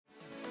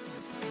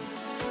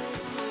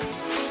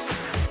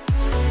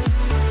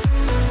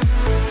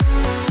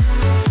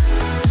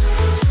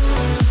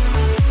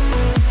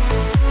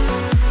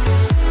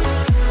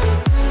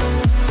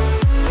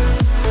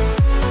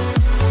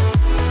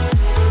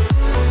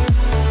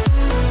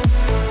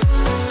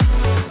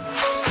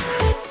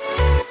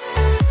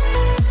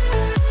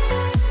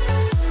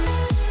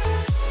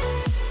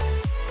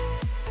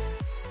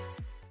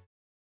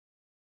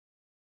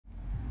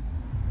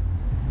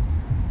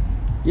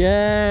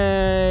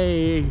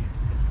Yay!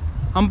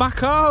 I'm back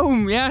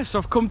home. Yes,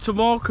 I've come to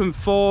Morecambe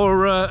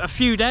for a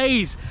few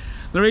days.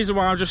 The reason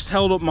why I just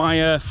held up my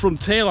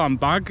Frontierland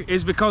bag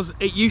is because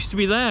it used to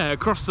be there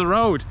across the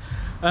road.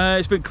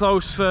 It's been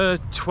closed for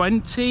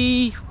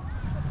 20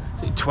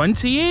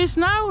 years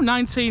now.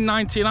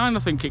 1999 I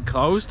think it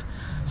closed,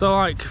 so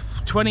like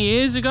 20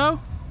 years ago.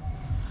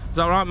 Is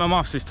that right? My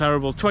maths is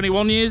terrible.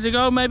 21 years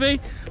ago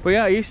maybe. But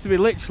yeah, it used to be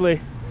literally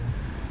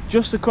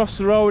just across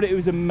the road. It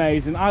was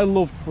amazing. I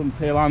loved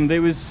Frontierland.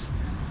 It was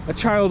a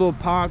childhood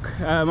park.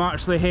 I'm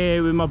actually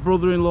here with my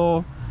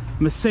brother-in-law,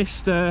 my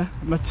sister,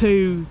 my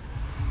two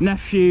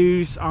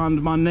nephews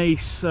and my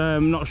niece.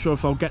 I'm not sure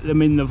if I'll get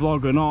them in the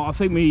vlog or not. I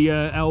think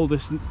my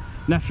eldest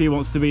nephew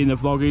wants to be in the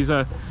vlog. He's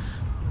a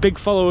big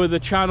follower of the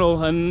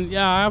channel, and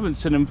yeah, I haven't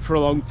seen him for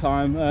a long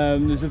time.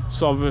 There's a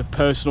sort of a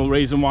personal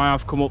reason why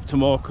I've come up to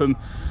Morecambe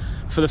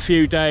for the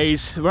few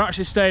days. We're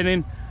actually staying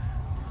in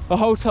a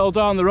hotel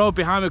down the road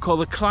behind me called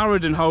the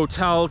Clarendon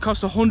Hotel. It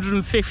costs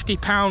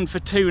 £150 for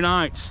 2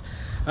 nights.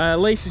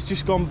 Lisa's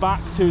just gone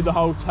back to the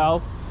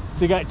hotel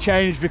to get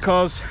changed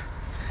because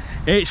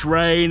it's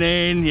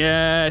raining.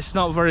 Yeah, it's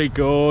not very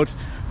good.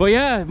 But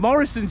yeah,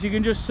 Morrison's, you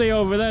can just see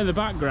over there in the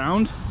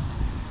background,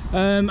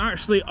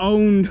 actually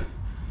owned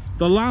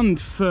the land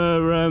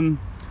for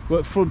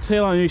what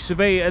Frontierland used to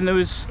be, and there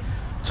was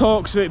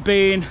talks of it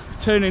being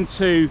turned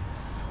into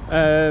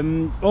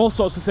all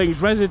sorts of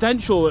things,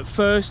 residential at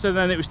first, and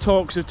then it was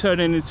talks of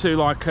turning into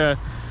like a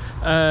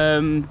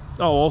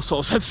all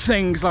sorts of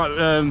things like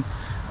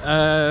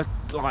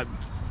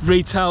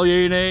retail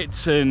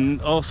units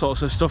and all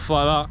sorts of stuff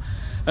like that.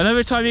 And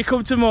every time you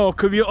come to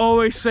Morecambe, you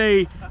always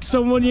see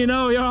someone you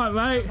know. You're right,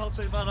 mate. Not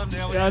too bad, Andy.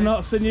 Yeah, I've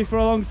not seen you for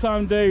a long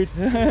time, dude.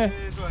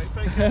 Cheers, right,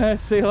 take care.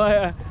 See you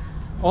later.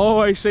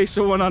 Always see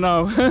someone I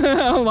know.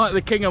 I'm like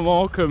the king of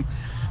Morecambe.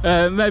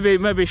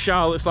 Maybe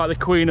Charlotte's like the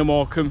queen of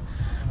Morecambe.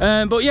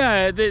 But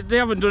yeah, they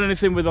haven't done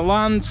anything with the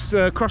land.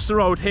 Across the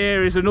road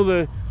here is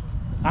another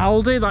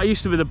Aldi. That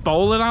used to be the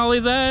bowling alley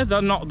there. They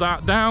knocked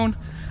that down.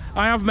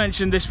 I have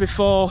mentioned this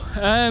before.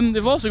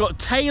 They've also got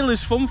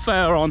Taylor's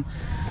Funfair on,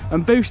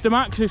 and Booster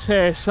Max is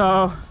here,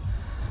 so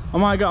I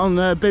might get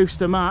on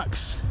Booster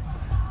Max.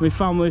 My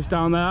family's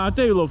down there. I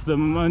do love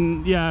them,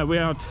 and yeah, we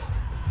had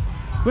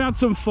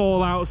some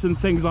fallouts and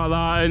things like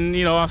that, and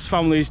you know, as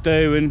families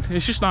do, and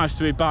it's just nice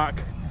to be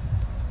back.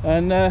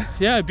 And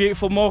yeah,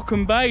 beautiful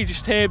Morecambe Bay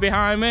just here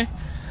behind me.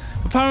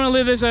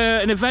 Apparently there's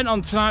an event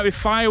on tonight with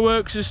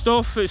fireworks and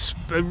stuff. It's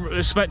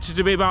expected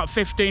to be about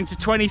 15 to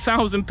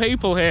 20,000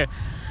 people here,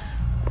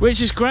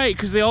 which is great,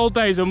 because the old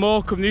days of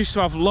Morecambe used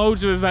to have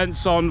loads of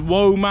events on,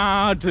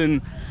 WOMAD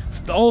and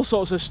all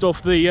sorts of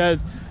stuff. They do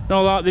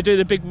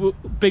the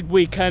big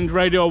weekend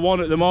Radio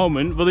 1 at the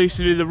moment, but they used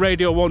to do the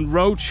Radio 1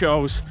 road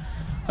shows,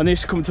 and they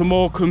used to come to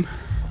Morecambe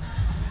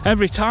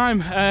every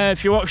time.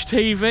 If you watch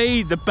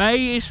TV, the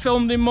Bay is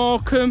filmed in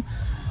Morecambe.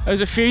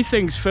 There's a few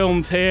things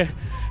filmed here.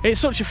 It's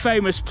such a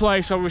famous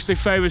place, obviously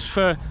famous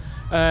for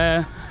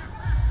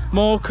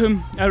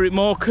Morecambe, Eric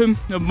Morecambe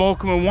of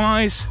Morecambe and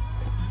Wise.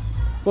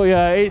 But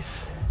yeah,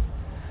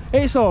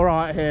 it's all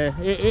right here.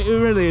 It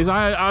really is.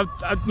 I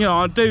you know,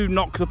 I do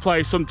knock the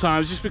place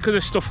sometimes just because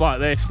of stuff like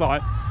this.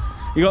 Like,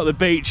 you got the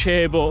beach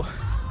here, but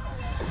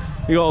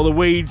you got all the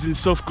weeds and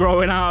stuff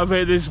growing out of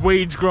it. There's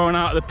weeds growing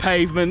out of the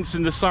pavements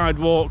and the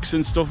sidewalks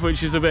and stuff,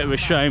 which is a bit of a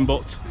shame,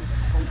 but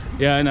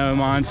yeah, never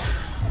mind.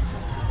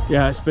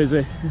 Yeah, it's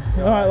busy.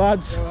 All right,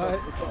 lads. All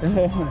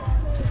right.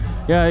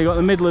 Yeah, you got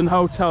the Midland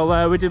Hotel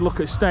there. We did look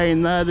at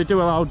staying there. They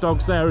do allow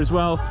dogs there as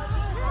well.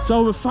 It's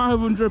over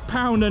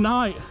 £500 a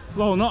night.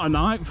 Well, not a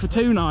night, for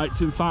 2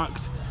 nights in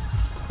fact.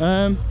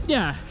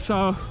 Yeah,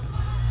 so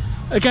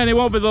again, it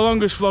won't be the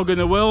longest vlog in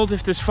the world.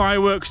 If there's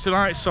fireworks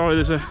tonight, sorry,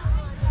 there's a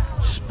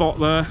spot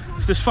there.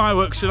 If there's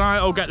fireworks tonight,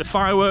 I'll get the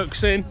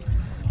fireworks in.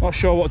 Not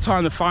sure what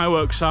time the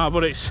fireworks are,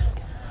 but it's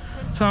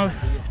so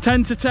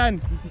 10 to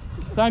 10.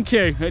 Thank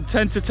you. At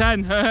 10 to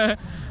 10.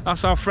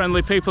 That's how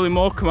friendly people in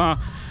Morecambe are.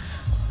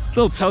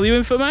 They'll tell you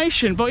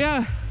information. But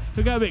yeah,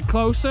 we'll get a bit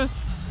closer.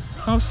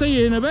 I'll see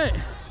you in a bit.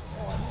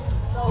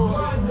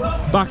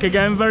 Back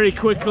again very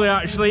quickly,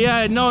 actually.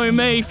 Yeah, knowing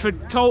me for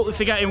totally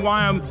forgetting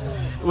why I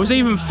was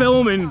even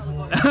filming.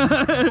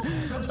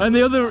 And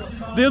the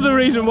other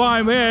reason why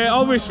I'm here,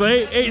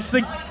 obviously, it's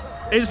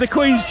the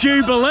Queens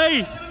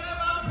Jubilee.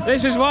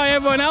 This is why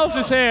everyone else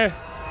is here.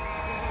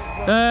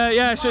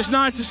 Yeah, so it's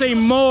nice to see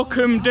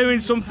Morecambe doing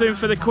something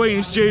for the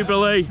Queen's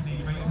Jubilee.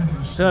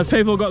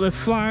 People got the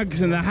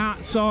flags and the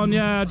hats on.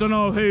 Yeah, I don't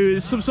know who.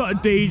 There's some sort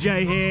of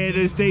DJ here.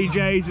 There's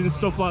DJs and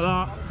stuff like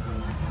that.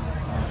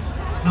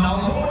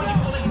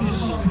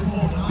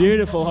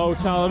 Beautiful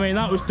hotel. I mean,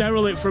 that was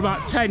derelict for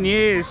about 10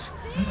 years.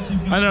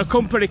 And a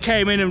company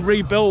came in and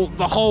rebuilt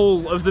the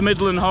whole of the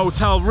Midland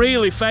Hotel.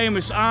 Really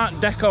famous Art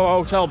Deco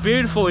hotel.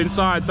 Beautiful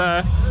inside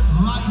there.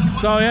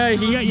 So yeah, you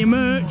can get your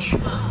merch.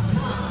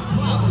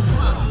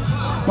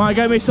 Might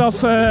get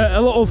myself a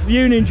little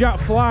Union Jack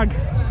flag.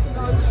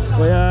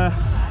 But yeah,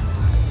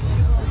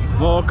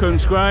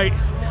 Morecambe's great.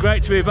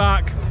 Great to be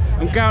back.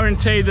 I'm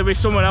guaranteed there'll be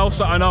someone else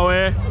that I know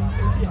here.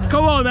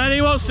 Come on then,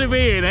 he wants to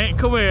be in it.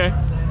 Come here.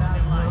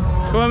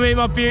 Come and meet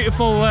my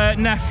beautiful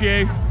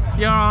nephew.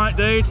 You alright,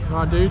 dude?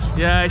 Alright, dude.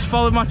 Yeah, he's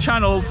followed my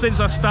channel since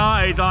I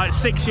started, like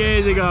 6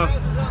 years ago.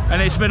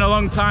 And it's been a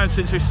long time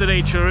since we've seen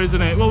each other,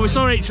 isn't it? Well, we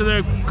saw each other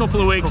a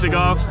couple of weeks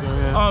ago.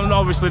 Yeah. I'm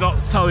obviously not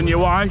telling you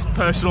why,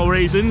 personal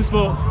reasons,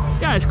 but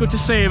yeah, it's good to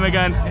see him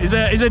again. He's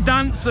a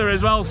dancer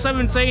as well,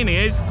 17 he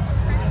is.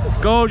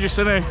 Gorgeous,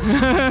 isn't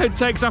he?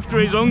 Takes after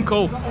his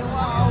uncle.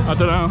 I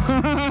don't know.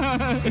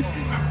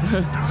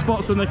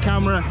 Spots on the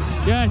camera.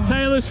 Yeah,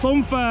 Taylor's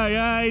Funfair.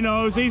 Yeah, he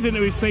knows. He's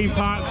into his theme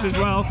parks as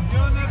well.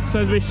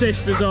 Says my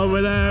sister's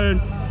over there,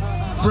 and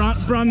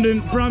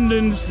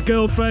Brandon's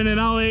girlfriend, and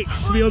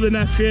Alex, my other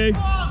nephew.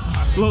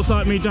 Looks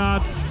like me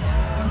dad.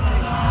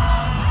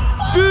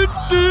 Do,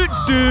 do,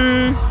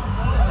 do.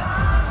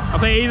 I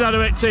think he's had a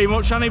bit too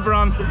much, hasn't he,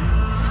 Bran?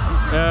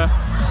 Yeah.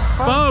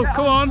 Bo,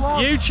 come on,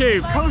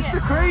 YouTube. Coaster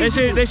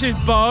crazy. This is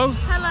Bo.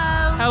 Hello.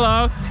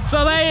 Hello.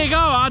 So there you go.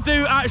 I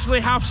do actually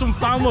have some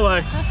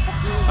family.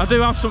 I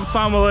do have some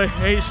family.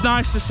 It's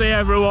nice to see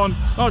everyone.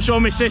 Not sure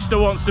my sister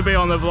wants to be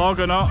on the vlog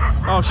or not.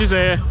 Oh, she's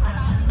here.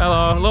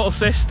 Hello, little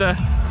sister.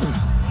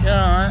 You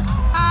alright?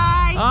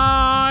 Hi.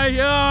 Hi.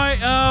 You alright?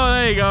 Oh,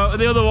 there you go.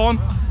 The other one.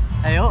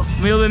 Hey up.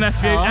 My other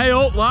nephew. Hello. Hey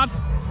up, lad.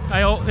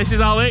 Hey up. This is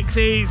Alex.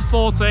 He's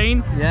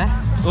 14. Yeah.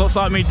 Looks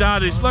like me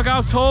dad is. Look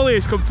how tall he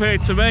is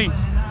compared to me.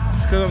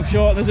 It's because I'm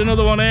short. There's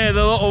another one here,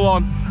 the little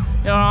one.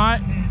 You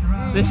alright?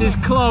 This is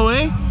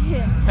Chloe.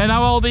 And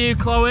how old are you,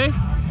 Chloe?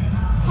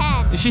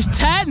 10. She's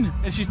 10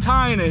 and she's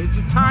tiny. It's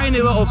a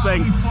tiny little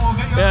thing.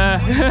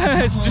 Yeah,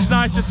 it's just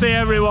nice to see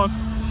everyone.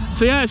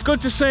 So yeah, it's good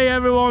to see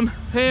everyone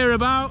here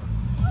about.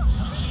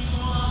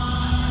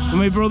 And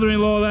my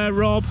brother-in-law there,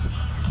 Rob,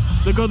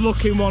 the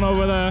good-looking one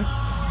over there.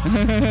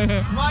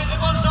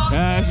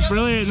 Yeah, it's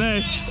brilliant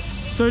this.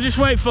 So just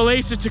wait for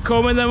Lisa to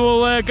come and then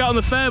we'll get on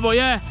the fair. But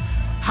yeah,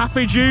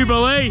 happy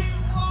Jubilee.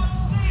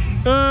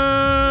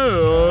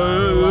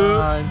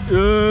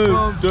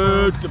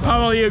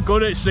 Apparently you're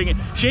good at singing.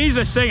 She's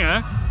a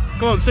singer.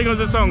 Come on, sing us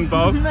a song,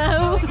 Bo.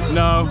 No.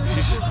 No,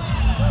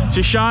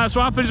 she's shy. That's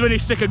what happens when you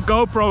stick a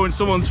GoPro in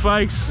someone's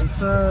face. It's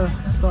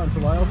starting to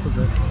light up a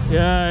bit.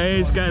 Yeah, it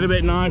is getting a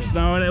bit nice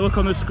now, isn't it? Look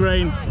on the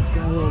screen. It's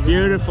getting a little bit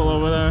Beautiful nice.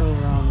 over there. It's all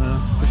around there.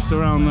 Just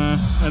around there,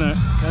 isn't it?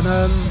 And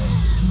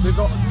they've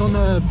done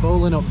a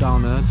bowling up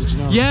down there, did you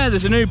know? Yeah,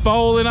 there's a new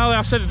bowling alley.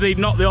 I said they'd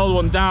knocked the old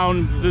one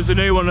down. There's a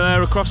new one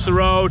there across the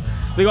road.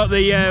 They got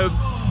the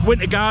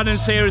Winter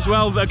Gardens here as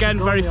well, again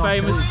very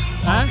famous.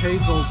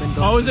 Arcades all been done.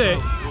 Oh, is it?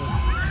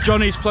 Yeah.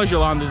 Johnny's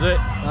Pleasureland, is it?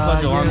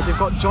 Pleasureland. Yeah, they've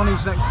got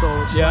Johnny's next door,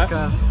 which is Yeah. like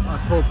a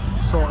pub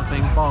sort of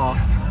thing, bar.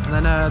 And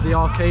then the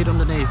arcade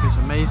underneath, it's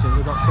amazing.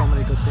 They've got so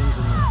many good things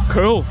in there.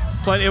 Cool.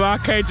 Plenty of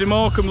arcades in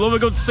Morecambe. Love a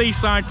good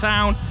seaside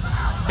town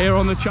here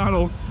on the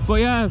channel. But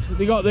yeah,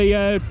 they got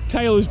the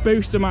Taylor's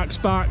Booster Max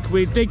back.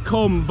 We did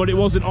come, but it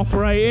wasn't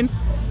operating.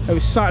 It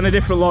was sat in a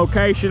different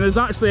location. There's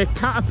actually a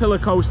Caterpillar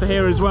coaster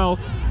here as well,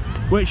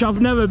 which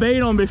I've never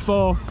been on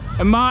before.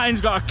 And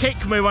Martin's got to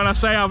kick me when I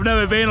say I've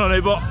never been on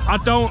it, but I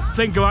don't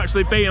think I've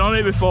actually been on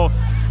it before.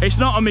 It's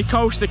not on my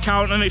coaster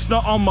count and it's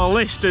not on my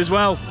list as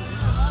well.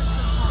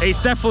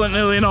 It's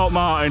definitely not,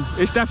 Martin.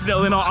 It's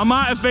definitely not. I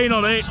might have been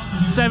on it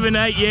 7,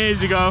 8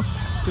 years ago,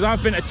 because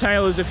I've been to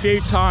Taylor's a few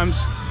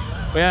times.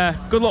 But yeah,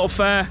 good little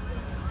fair.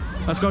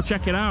 Let's go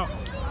check it out.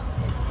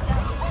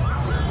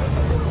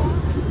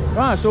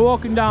 Right, so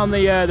walking down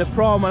the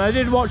prom, and I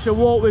did watch a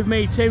Walk With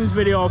Me Tim's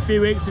video a few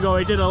weeks ago.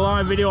 He did a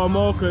live video on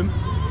Morecambe,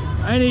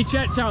 and he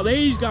checked out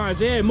these guys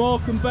here,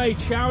 Morecambe Bay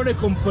Chowder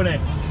Company.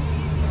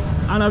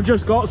 And I've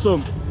just got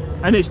some,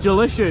 and it's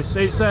delicious.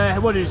 It's,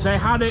 what did you say,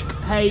 haddock,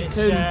 hake? It's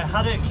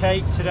haddock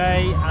cake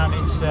today, and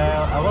it's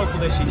a local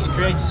dish. It's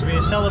created to be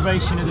a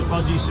celebration of the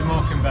produce of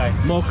Morecambe Bay.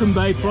 Morecambe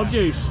Bay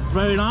produce,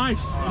 very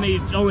nice. And he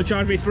only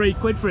charged me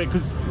 £3 for it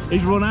because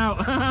he's run out.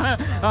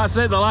 That's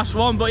it, the last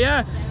one. But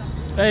yeah,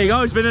 there you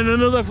go, he's been in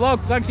another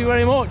vlog. Thank you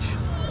very much.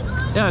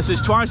 Yes,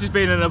 it's twice he's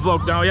been in a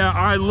vlog now. Yeah,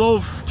 I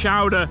love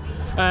chowder.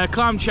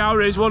 Clam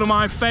chowder is one of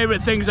my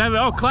favourite things ever.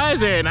 Oh,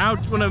 Claire's here now,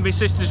 one of my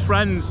sister's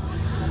friends.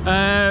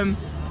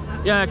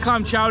 Yeah,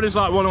 clam chowder is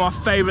like one of my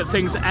favourite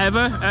things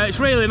ever. It's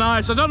really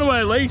nice. I don't know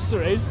where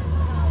Lisa is.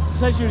 She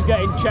said she was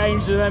getting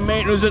changed and then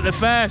meeting us at the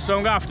fair, so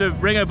I'm gonna have to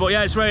ring her. But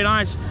yeah, it's very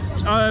nice.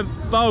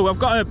 Bo, I've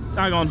got a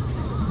hang on.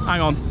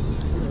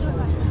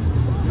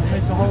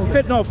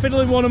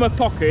 Fiddle in one of my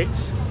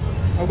pockets.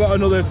 I've got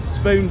another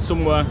spoon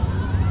somewhere.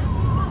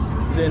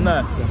 Is it in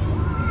there?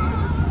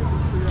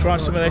 Try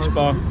some of this,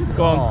 Bo.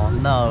 Go on. Oh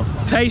no.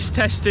 Taste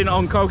testing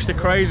on Coaster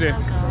Crazy.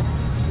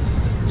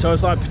 So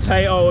it's like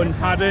potato and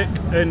haddock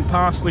and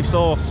parsley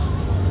sauce.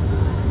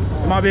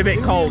 It might be a bit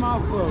cold.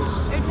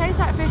 It tastes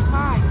like fish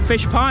pie.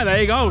 Fish pie, there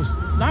you go.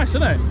 Nice,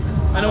 isn't it?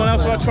 Anyone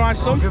else want to try I'll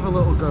some? give a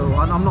little go.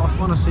 I'm not a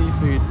fan of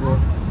seafood, but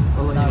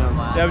I'll let you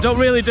know. Yeah, we don't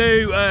really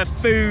do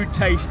food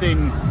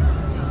tasting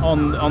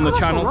on the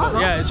channel. Alright,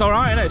 but yeah, it's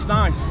alright, isn't it? It's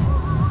nice.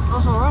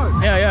 That's alright.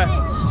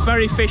 Yeah. It's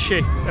very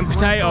fishy. And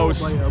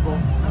potatoes. Later, but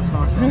that's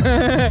nice.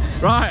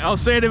 Right, I'll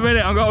see you in a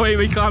minute. I'm going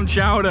to eat my clam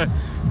chowder.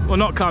 Well,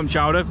 not clam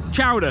chowder.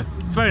 Chowder.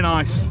 Very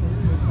nice.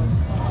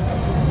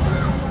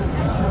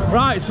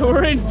 Right, so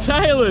we're in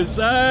Taylor's.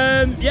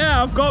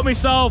 Yeah, I've got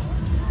myself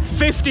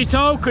 50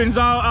 tokens.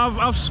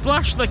 I've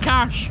splashed the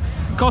cash.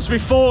 Cost me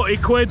 40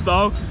 quid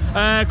though,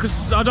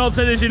 because I don't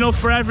think there's enough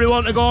for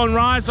everyone to go on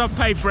rides. I've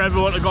paid for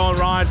everyone to go on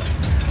rides.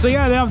 So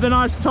yeah, they have the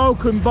nice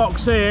token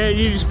box here.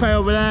 You just pay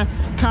over there,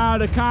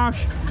 card of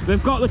cash.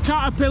 They've got the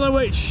Caterpillar,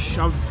 which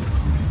I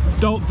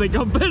don't think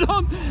I've been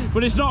on,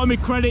 but it's not on my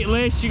credit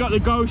list. You got the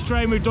Ghost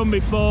Train we've done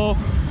before.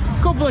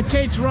 A couple of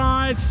kids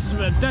rides.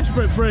 We're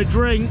desperate for a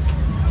drink.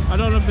 I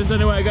don't know if there's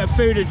any way to get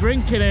food or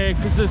drink in here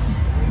because this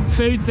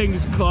food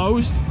thing's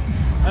closed.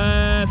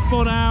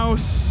 Fun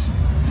House.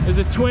 There's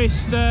a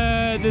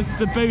Twister, there's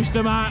the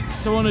Booster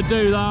Max, I want to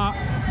do that.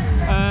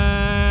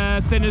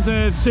 I think there's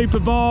a Super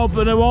Bob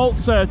and a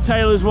Waltzer,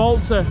 Taylor's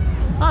Waltzer.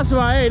 That's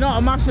about it, not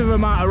a massive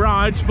amount of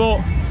rides, but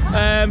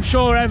I'm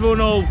sure everyone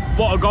will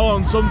want to go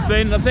on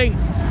something. I think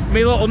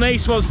my little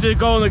niece wants to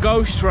go on the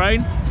Ghost Train.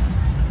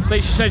 I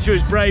think she said she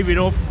was brave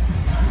enough.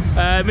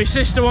 My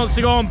sister wants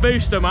to go on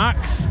Booster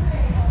Max.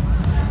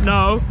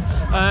 No.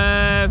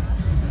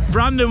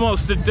 Brandon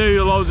wants to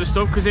do loads of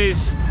stuff because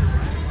he's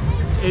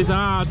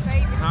hard.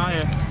 Are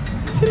you?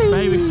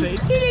 Babysit.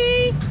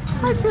 Tilly!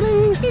 Hi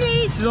Tilly!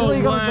 She's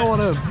Tilly's gonna go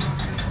on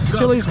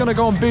Tilly's gonna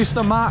go on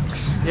Booster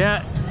Max.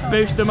 Yeah,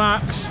 Booster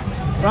Max.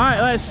 Right,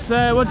 let's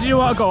what do you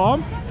want to go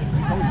on?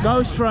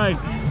 Ghost Train.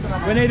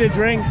 We need a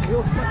drink.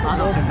 I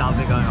don't think I'll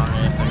be going on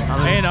anything.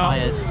 I'm a bit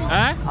tired.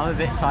 Eh? I'm a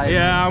bit tired.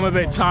 Yeah, I'm a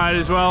bit tired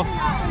as well.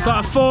 It's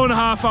like a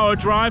 4.5 hour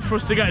drive for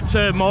us to get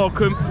to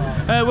Morecambe.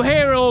 We're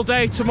here all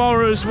day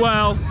tomorrow as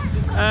well.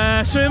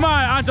 So we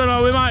might, I don't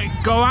know, we might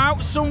go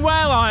out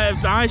somewhere,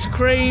 like ice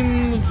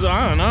creams,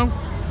 I don't know.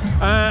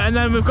 And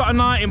then we've got a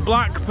night in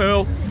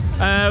Blackpool.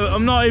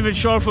 I'm not even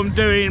sure if I'm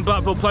doing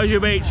Blackpool Pleasure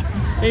Beach.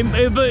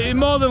 It'll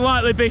more than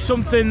likely be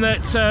something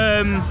that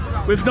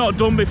we've not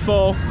done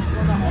before.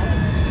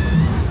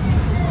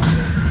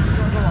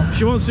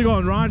 She wants to go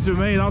on rides with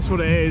me, that's what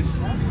it is.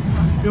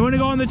 You want to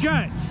go on the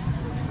jets?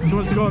 She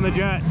wants to go on the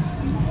jets.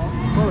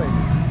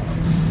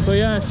 So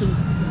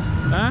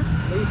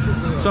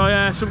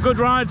yeah, some good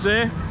rides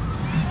here.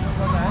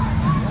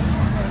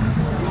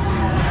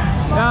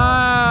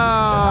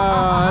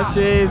 Ah,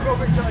 jeez.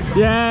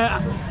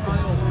 Yeah.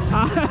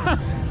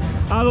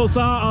 Adults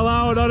aren't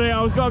allowed on it.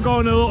 I was gonna go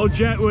on a little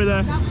jet with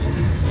her.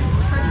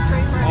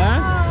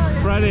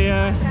 Freddie,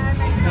 yeah.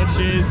 There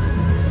she is.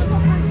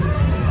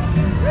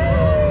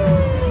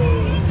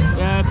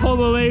 Yeah, pull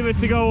the lever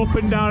to go up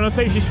and down. I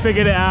think she's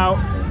figured it out.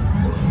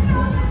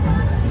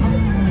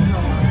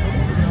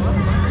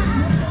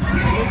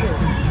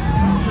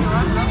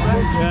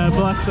 Yeah,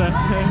 bless her.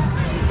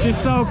 She's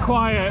so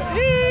quiet.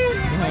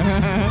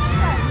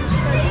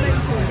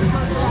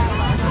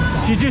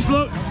 She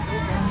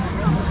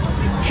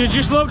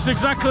just looks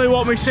exactly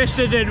what my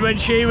sister did when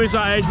she was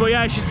that age. But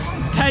yeah, she's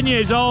 10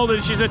 years old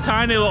and she's a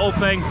tiny little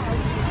thing.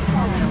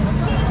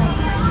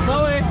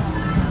 Chloe.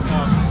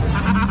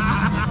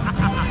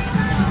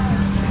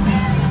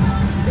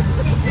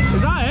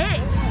 Is that it?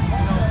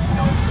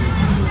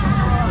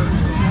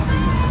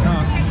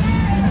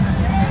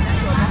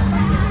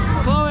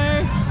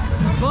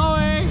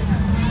 Chloe!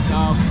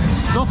 No,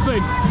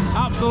 nothing.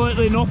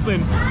 Absolutely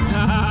nothing.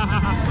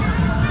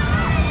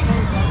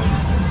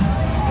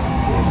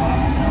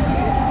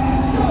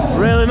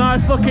 Really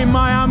nice looking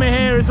Miami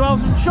here as well.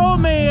 I'm sure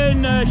me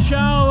and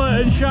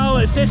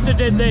Charlotte's sister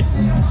did this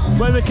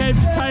when we came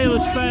to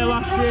Taylor's Fair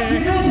last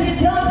year.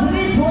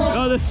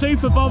 Oh, the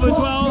Super Bob as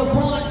well.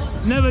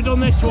 Never done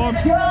this one.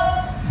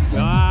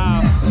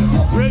 Wow.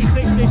 Route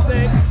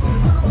 66.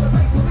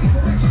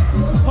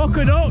 Hook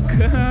a duck.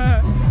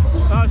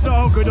 Oh, it's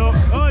not Hook a duck.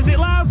 Oh, is it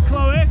loud,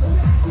 Chloe?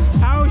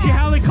 How was your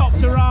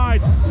helicopter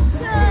ride?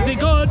 Is it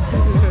good?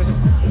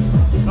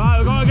 Right,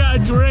 we've got to get a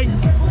drink.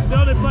 It's the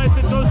only place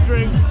that does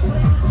drinks.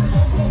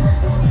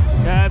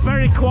 Yeah,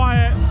 very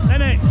quiet,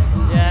 isn't it?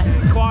 Yeah.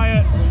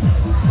 Quiet.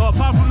 Well,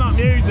 apart from that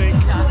music.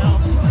 Yeah, I know.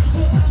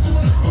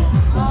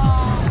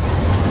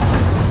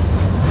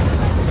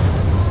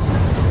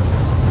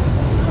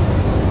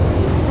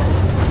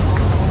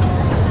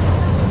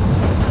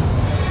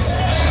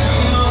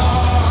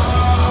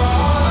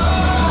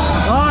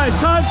 Alright,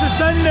 time to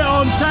send it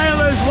on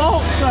Taylor's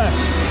Waltzer.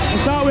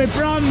 We'll start with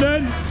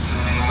Brandon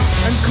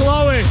and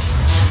Chloe.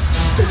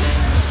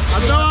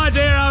 I've no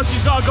idea how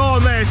she's got to go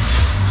on this.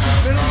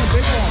 Been on the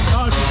big one.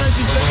 Oh, he said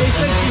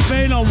she's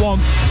been on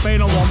one.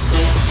 Been on one.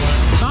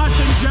 Nice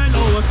and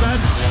gentle, I said.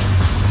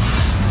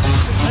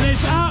 And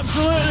it's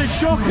absolutely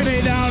chucking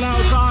it down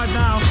outside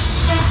now.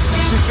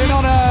 She's been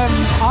on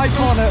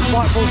Icon at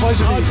Blackpool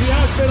Pleasure Beach. Oh,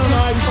 yeah, it's been on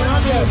Icon,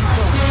 have you?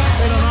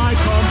 Been on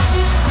Icon.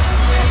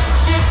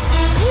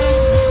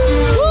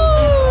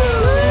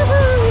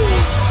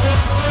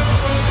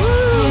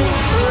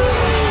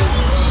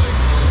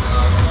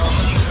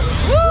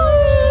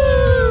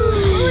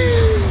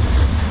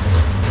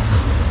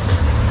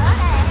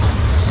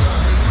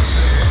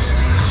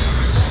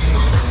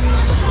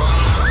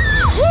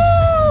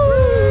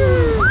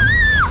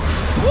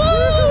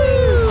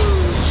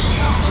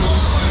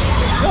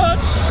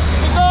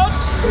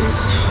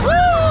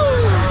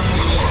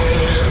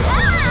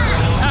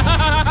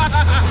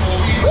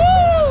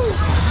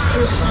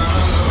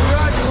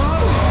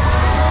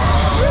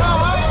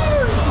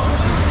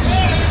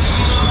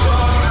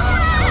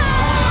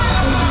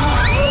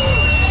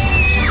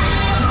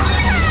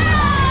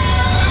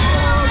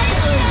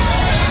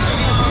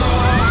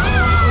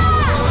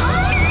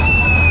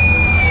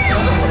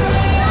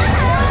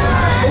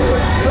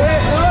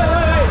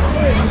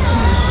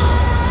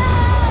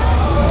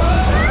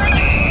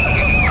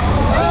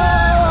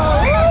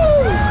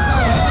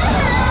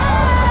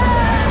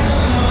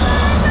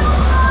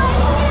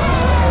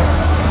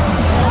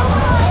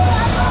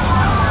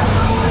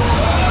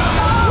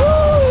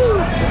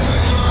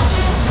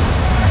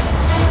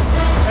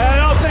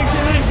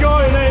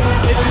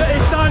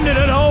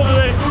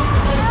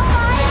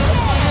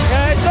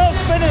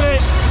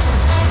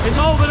 It's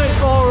holding it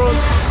for us.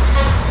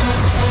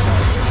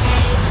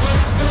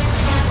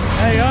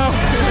 There you go.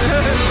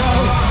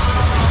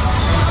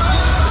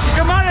 You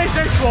can manage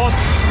this one.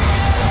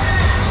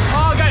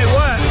 I'll get it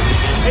wet.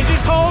 He's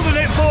just holding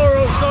it for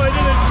us so he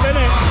didn't spin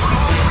it.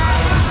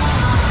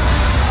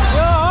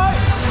 You alright?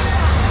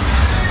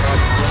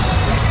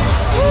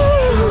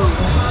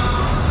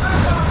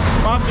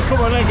 We'll have to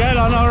come on again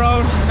on our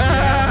own.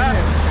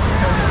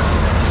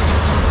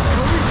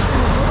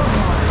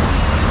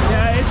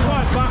 Yeah, it's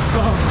quite back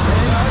though.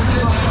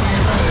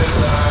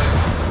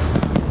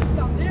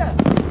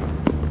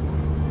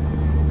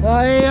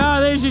 Yeah,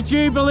 there's your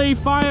Jubilee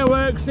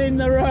fireworks in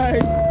the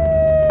rain.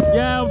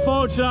 Yeah,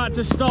 unfortunately I had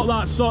to stop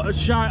that sort of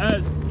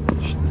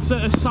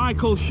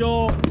cycle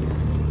short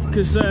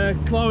because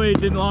Chloe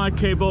didn't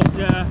like it, but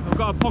yeah, I've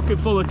got a pocket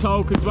full of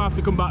tokens. We'll have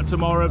to come back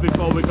tomorrow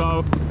before we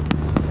go.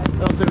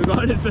 I don't think we've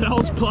got anything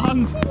else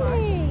planned.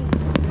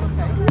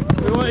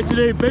 We wanted to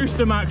do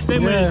Booster Max,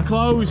 didn't we? It's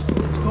closed.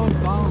 It's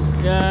closed down.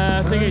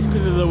 Yeah, I think it's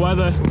because of the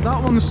weather.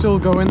 That one's still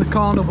going, the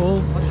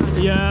carnival.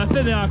 Yeah, I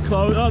think they are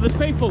closed. Oh, there's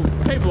people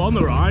on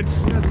the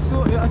rides. Yeah,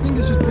 still, I think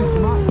it's just Booster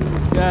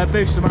Max. Yeah,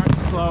 Booster Max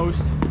is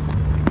closed.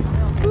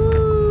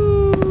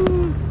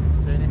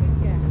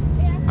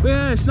 But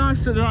yeah, it's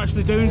nice that they're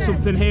actually doing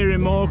something here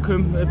in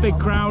Morecambe. The big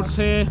crowds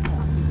here.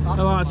 And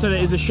like I said,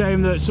 it is a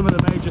shame that some of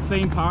the major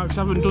theme parks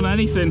haven't done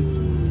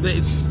anything.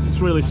 It's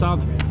really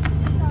sad.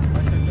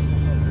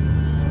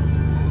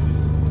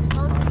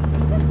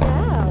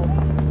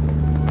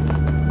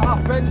 Our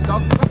friend's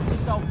dog trapped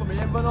herself for me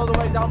and run all the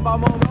way down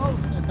Balmoral Road.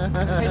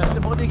 Hit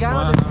the bloody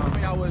garden for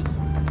 3 hours.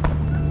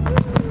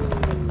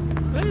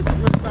 There's the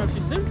first time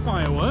she's seen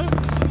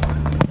fireworks.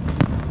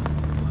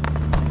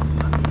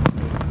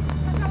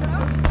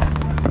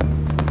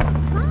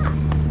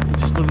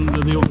 Stood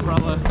under the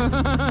umbrella.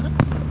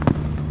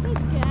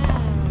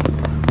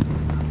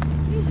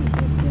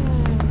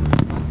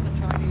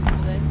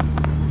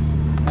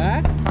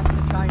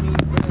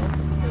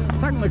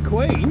 Thank the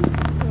Queen.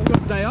 I've got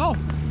a day off.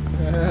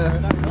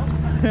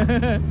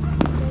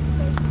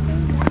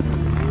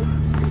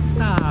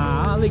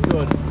 Ah, really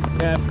good.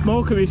 Yeah,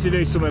 Morecambe used to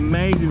do some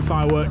amazing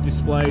firework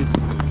displays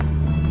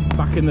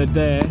back in the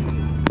day.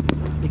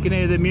 You can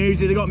hear the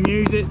music, they got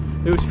music.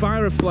 There was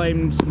fire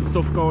flames and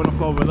stuff going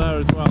off over there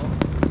as well.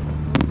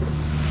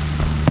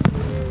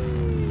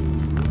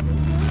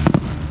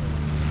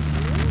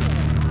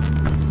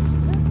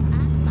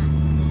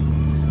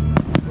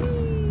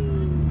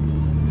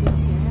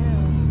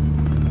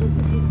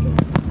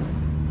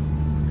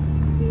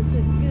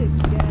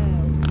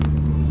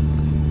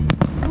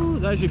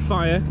 There's your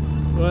fire.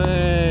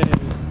 Way.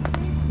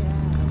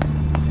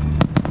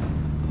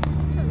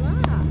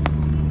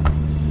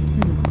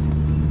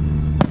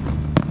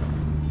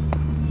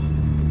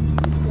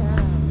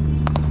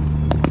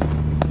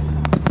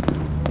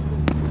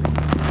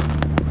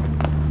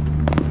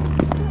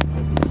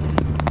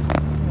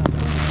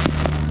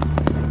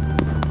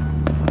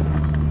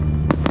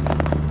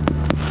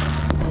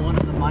 One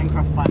of the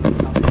Minecraft fans.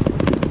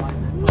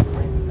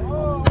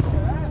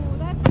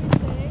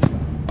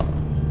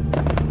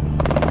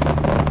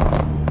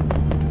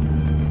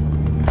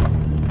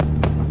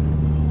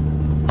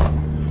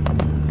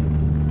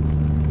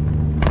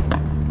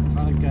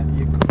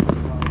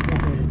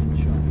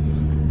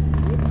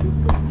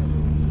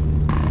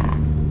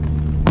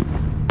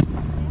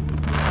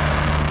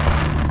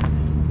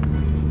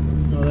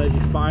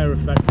 Fire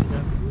effect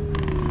again.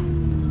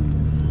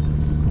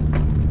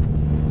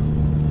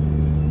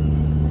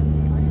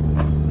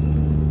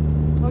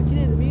 Oh, you can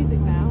hear the music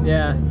now.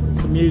 Yeah,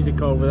 some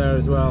music over there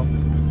as well.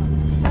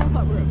 Sounds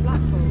like we're at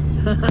Blackpool.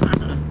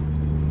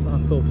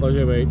 Blackpool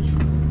Pleasure Beach.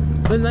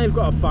 Then they've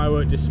got a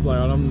firework display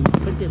on them. I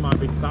think it might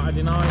be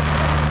Saturday night.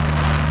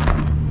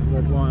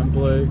 Red, white and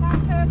blue.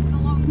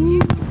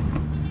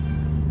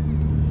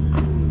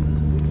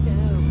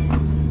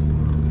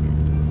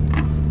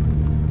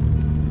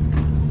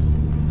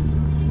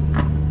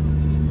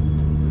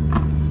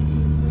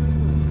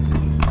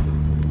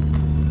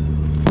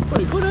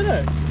 Good, isn't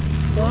it?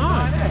 It's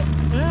alright.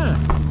 Yeah.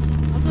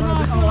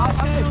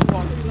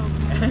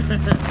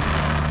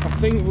 I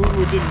think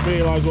we didn't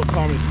realise what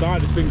time it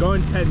started. It's been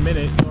going 10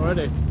 minutes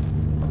already.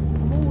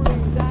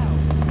 Mooring down.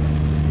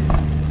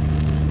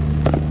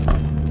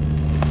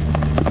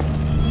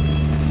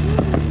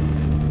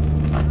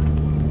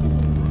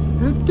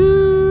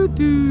 Do, do,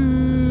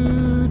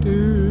 do,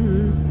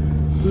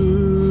 do,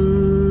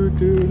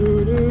 do,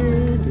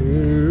 do, do.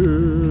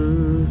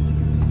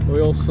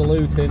 We're all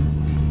saluting.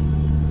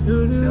 I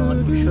feel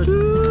like we should.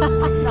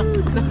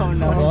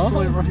 No,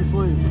 Wrong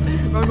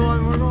sleeve. Wrong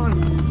on.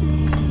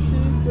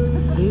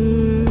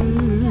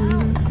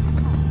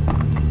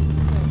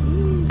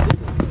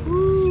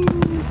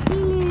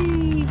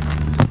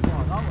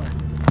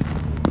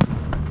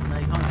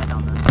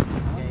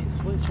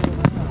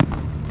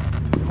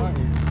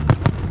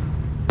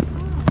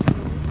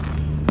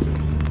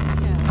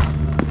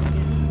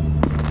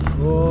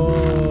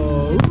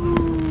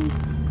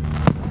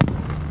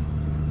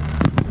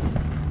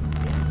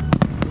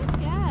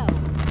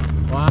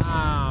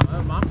 Wow,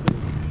 massive.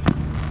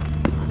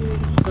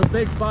 So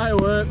big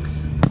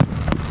fireworks.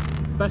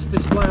 Best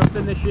display I've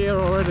seen this year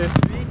already.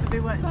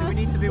 Do we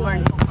need to be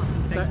wearing top hats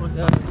and thick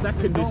mustaches?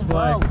 Second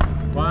display.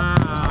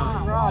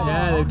 Wow. Right.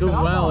 Yeah, they've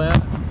done well, yeah.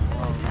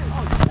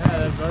 Yeah,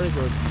 they're very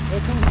good. Here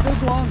comes a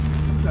big one.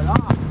 Look at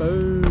that.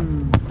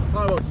 Boom. It's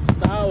like watching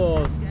Star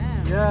Wars.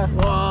 Yeah.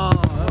 Wow,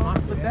 they're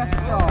massive. The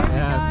Death Star.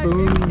 Yeah,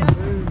 boom,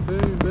 boom,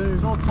 boom, boom.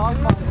 It's all TIE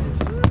fighters.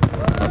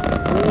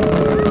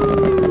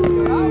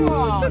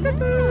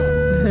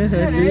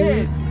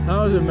 Dude, that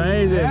was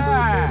amazing.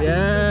 Yeah.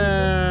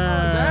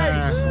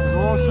 Yeah. That was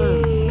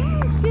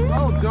awesome.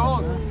 Well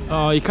done.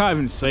 Oh, you can't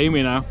even see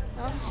me now.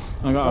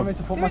 I Do you want me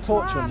to put my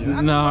torch on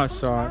you? No,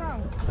 it's alright.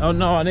 Oh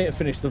no, I need to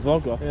finish the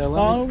vlog off. Yeah,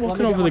 I'm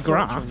walking over the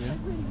grass.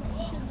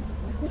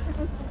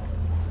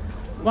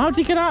 Well, how'd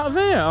you get out of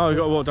here? Oh, you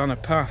got to walk down a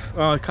path.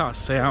 Oh, I can't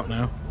see out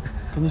now.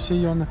 Can you see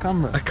you on the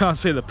camera? I can't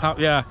see the path,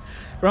 yeah.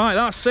 Right,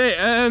 that's it.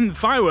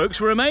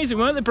 Fireworks were amazing,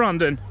 weren't they,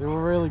 Brandon? They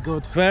were really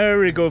good.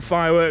 Very good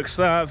fireworks.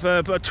 For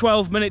a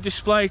 12-minute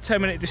display,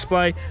 10-minute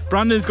display.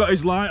 Brandon's got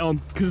his light on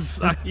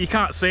because you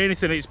can't see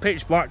anything. It's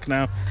pitch black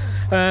now.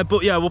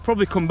 But yeah, we'll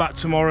probably come back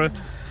tomorrow.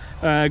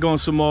 Go on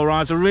some more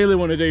rides. I really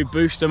want to do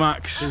Booster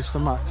Max. Booster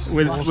Max.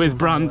 With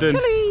Brandon.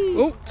 Tilly!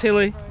 Oh,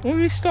 Tilly. Oh,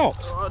 you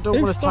stopped. I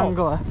don't want to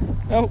tangle her.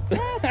 Oh.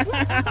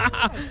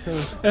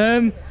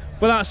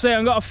 But that's it.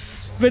 I'm going to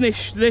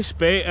finish this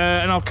bit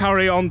and I'll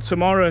carry on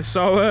tomorrow.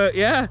 So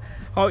yeah,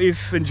 hope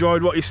you've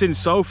enjoyed what you've seen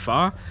so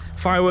far.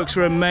 Fireworks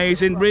are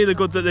amazing. Really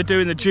good that they're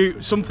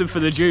doing something for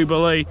the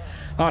Jubilee.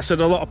 Like I said,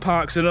 a lot of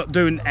parks are not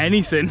doing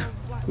anything,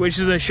 which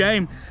is a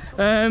shame.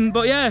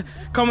 But yeah,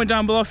 comment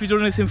down below if you've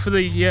done anything for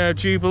the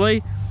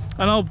Jubilee,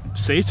 and I'll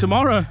see you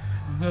tomorrow.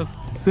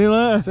 See you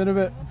later. See you in a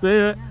bit. See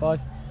you. Bye.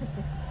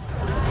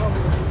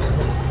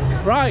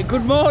 Right,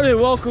 good morning.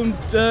 Welcome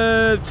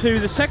to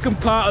the second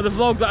part of the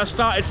vlog that I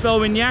started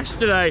filming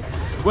yesterday,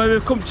 where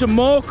we've come to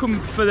Morecambe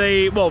for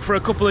a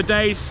couple of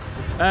days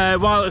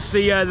while it's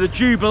the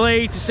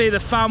Jubilee, to see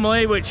the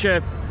family, which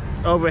are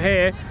over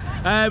here.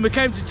 We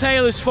came to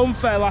Taylor's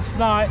Funfair last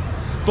night,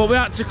 but we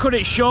had to cut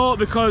it short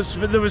because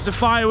there was the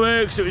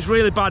fireworks. It was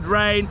really bad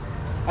rain,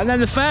 and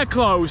then the fair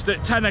closed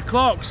at 10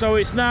 o'clock, so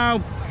it's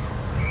now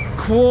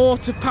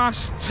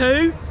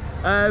 2:15.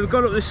 We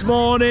got up this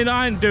morning.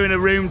 I'm doing a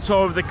room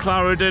tour of the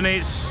Clarendon.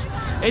 It's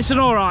an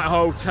alright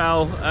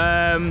hotel.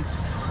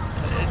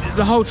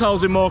 The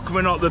hotels in Morecambe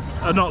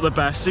are not the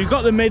best. So you've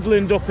got the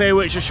Midland up here,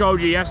 which I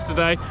showed you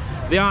yesterday,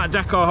 the Art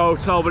Deco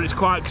hotel, but it's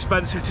quite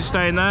expensive to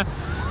stay in there.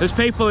 There's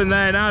people in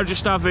there now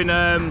just having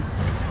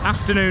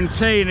afternoon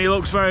tea, and it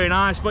looks very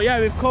nice. But yeah,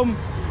 we've come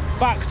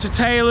back to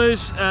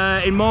Taylor's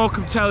in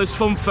Morecambe, Taylor's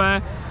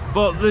Funfair.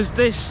 But there's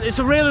it's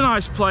a really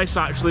nice place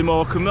actually,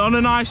 Morecambe. On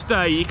a nice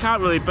day, you can't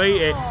really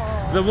beat it.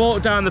 The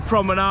walk down the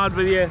promenade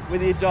with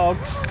your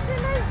dogs,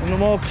 and the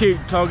more cute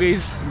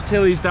doggies, and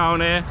Tilly's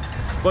down here.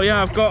 But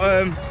yeah, I've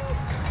got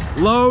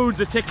loads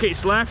of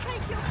tickets left.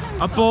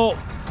 I bought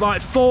like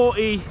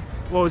 40,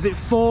 what was it,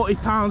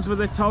 £40 worth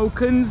of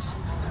tokens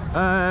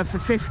for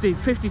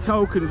 50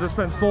 tokens. I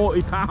spent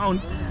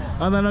 £40,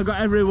 and then I got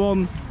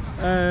everyone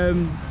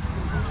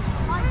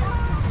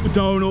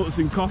donuts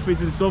and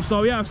coffees and stuff.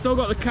 So yeah, I've still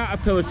got the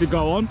Caterpillar to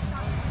go on.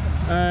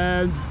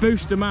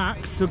 Booster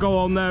Max to go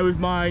on there with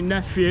my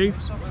nephew.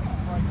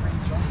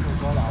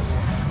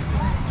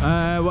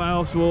 What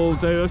else we'll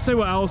do? I'll see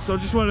what else. I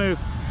just want to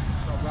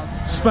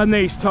spend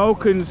these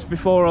tokens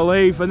before I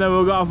leave, and then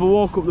we'll go have a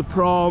walk up the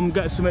prom,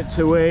 get something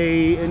to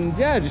eat, and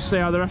yeah, just see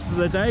how the rest of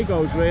the day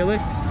goes really.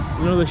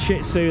 Another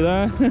Shih Tzu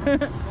there.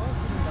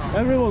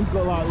 Everyone's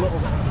got like little...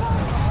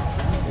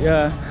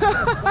 Yeah.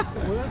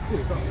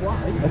 That's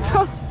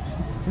why.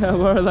 Yeah,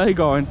 where are they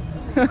going?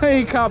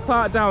 You can't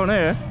park down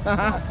here.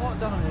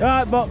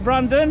 Right, but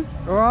Brandon.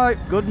 Alright.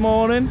 Good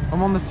morning.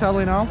 I'm on the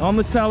telly now. On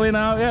the telly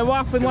now. Yeah,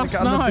 what happened last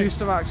On night? the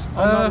Booster Max.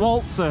 On that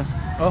waltzer.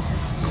 Oh,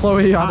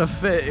 Chloe had a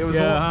fit. It was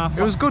yeah,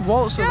 it was good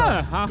waltzer.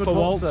 Yeah, though. half Good a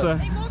waltzer.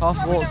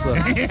 Half waltzer.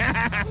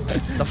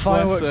 The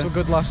fireworks were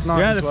good last night.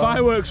 Yeah, as the well.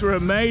 fireworks were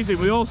amazing.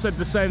 We all said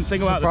the same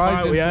thing about the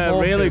fireworks. Yeah,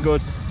 really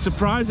good.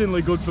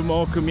 Surprisingly good for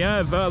Morecambe.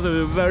 Yeah, they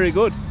were very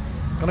good.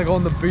 Gonna go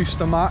on the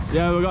Booster Max.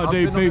 Yeah, we've got to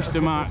do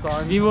Booster Max.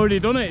 You've already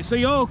done it, so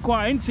you're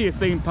quite into your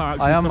theme parks.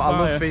 I am. Stuff, I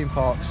love theme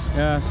parks.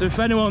 Yeah. So if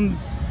anyone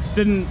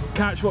didn't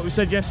catch what we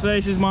said yesterday,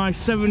 this is my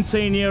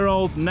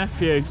 17-year-old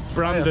nephew,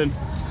 Brandon,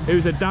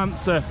 who's a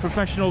dancer,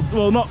 professional.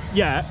 Well, not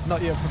yet.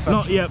 Not yet professional.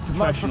 Not yet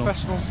professional. Not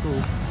professional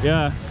school.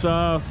 Yeah.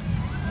 So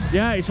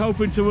yeah, he's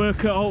hoping to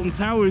work at Alton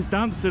Towers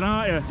dancing,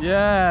 aren't you?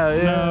 Yeah.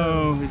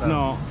 No, he's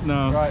not.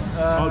 No. Right.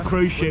 On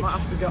cruise ships. We might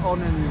have to get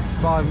on in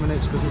 5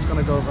 minutes because it's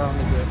gonna go around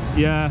a bit.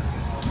 Yeah.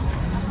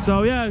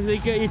 So yeah, you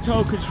get your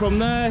tokens from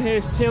there.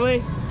 Here's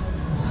Tilly,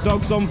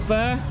 dog's on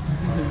fair,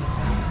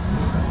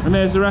 and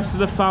there's the rest of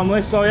the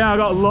family. So yeah, I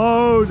got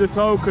loads of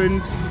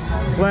tokens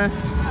left.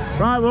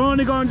 Right, we're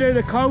only going to do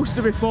the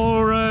coaster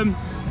before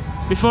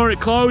it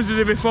closes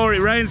and before it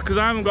rains, because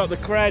I haven't got the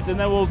cred, and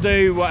then we'll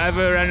do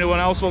whatever anyone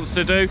else wants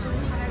to do.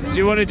 Do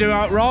you want to do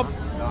out, Rob?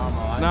 No, I'm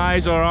alright. Nah,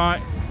 he's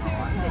alright.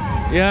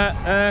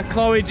 Yeah,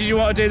 Chloe, did you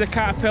want to do the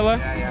caterpillar?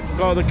 Yeah.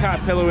 Go the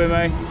caterpillar with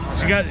me.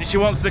 She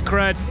wants the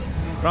cred.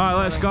 Right,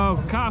 let's go.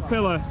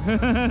 Caterpillar. You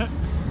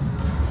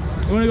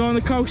want to go on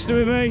the coaster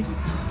with me?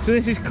 So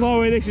this is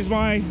Chloe, this is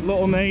my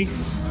little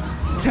niece.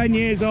 10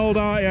 years old,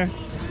 aren't you?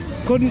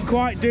 Couldn't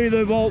quite do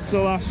the waltzer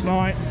last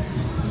night,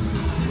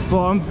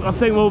 but I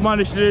think we'll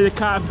manage to do the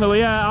caterpillar.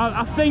 Yeah,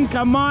 I think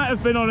I might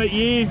have been on it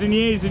years and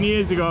years and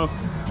years ago,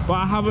 but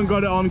I haven't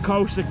got it on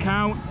coaster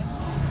count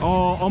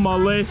or on my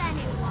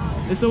list.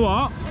 It's a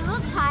what? It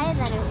looks higher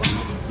than it was.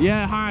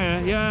 Yeah, higher,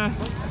 yeah.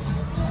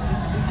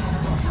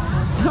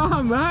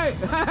 Oh, mate!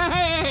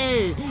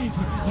 Hey!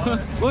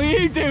 What are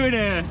you doing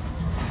here?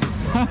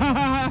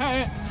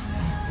 Right,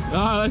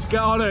 let's get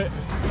on it.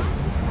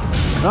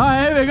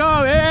 Right, here we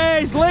go.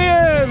 Here's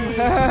Liam!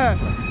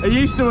 I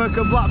used to work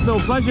at Blackpool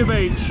Pleasure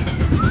Beach.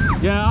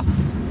 Yeah,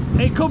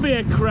 it could be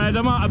a cred.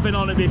 I might have been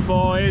on it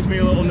before. Here's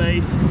my little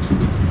niece.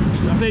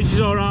 I think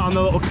she's alright on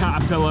the little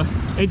caterpillar.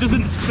 It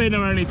doesn't spin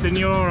or anything,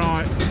 you're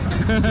alright.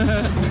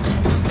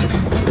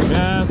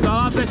 Yeah, so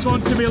I'll add this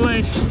one to my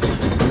list.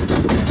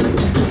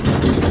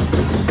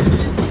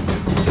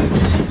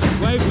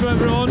 Wave to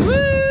everyone. Woo!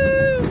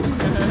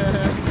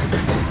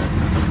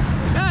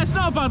 Yeah, it's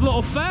not a bad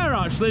little fair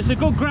actually. It's a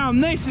good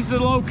ground. This is the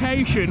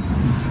location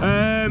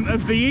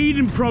of the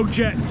Eden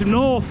project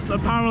north.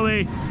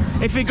 Apparently,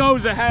 if it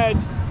goes ahead,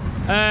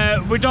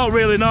 we don't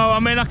really know. I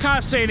mean, I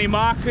can't see any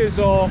markers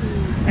or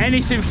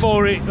anything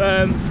for it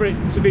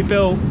to be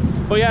built.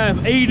 But yeah,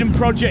 Eden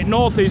Project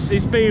North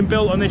is being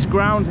built on this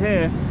ground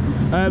here.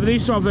 They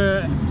used to have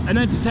an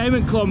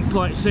entertainment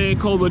complex here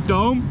called the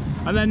Dome,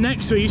 and then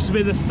next to it used to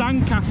be the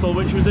Sandcastle,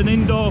 which was an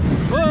indoor,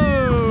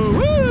 whoa,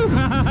 woo,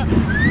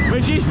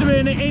 which used to be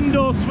an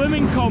indoor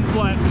swimming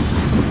complex.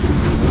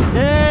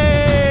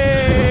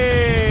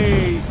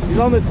 Yay! He's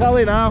on the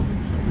telly now.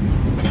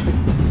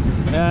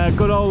 Yeah,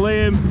 good old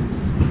Liam.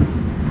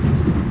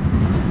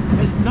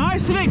 It's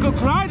nice, isn't it? Good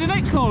ride, isn't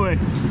it, Chloe?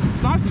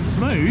 It's nice and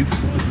smooth.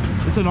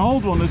 It's an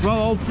old one as well,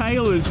 old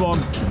Taylor's one.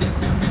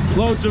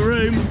 Loads of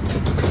room.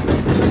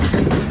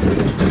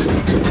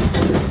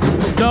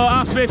 Don't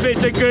ask me if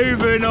it's a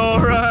Goovin or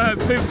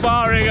Funfair,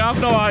 I have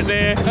no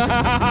idea.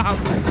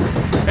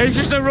 It's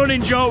just a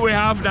running joke we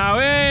have now.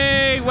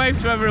 Hey,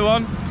 wave to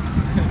everyone.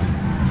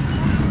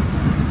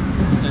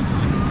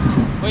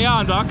 Well, you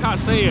are, I can't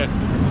see you.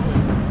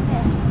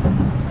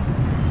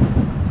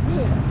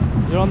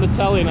 You're on the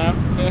telly now.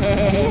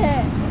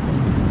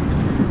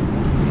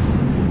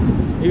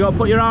 You got to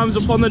put your arms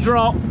up on the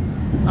drop.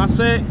 That's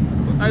it.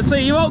 That's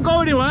it. You won't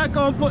go anywhere.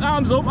 Go on, put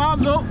arms up,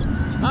 arms up,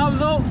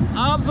 arms up,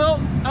 arms up,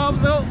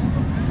 arms up.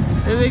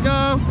 Here we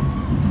go.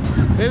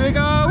 Here we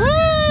go.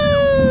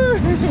 Woo!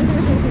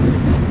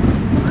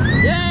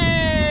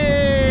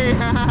 Yay!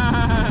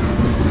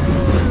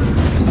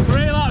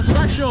 3-lap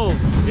special.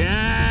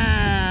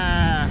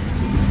 Yeah.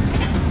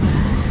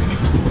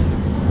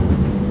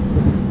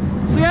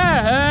 So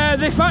yeah,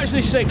 they've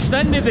actually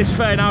extended this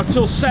fair now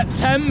till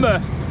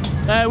September.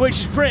 Which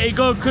is pretty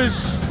good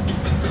because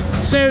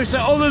seriously,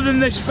 other than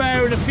this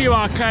fair and a few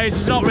arcades,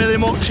 there's not really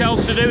much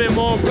else to do in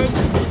Morecambe.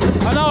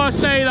 I know I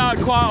say that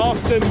quite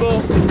often,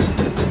 but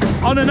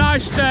on a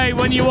nice day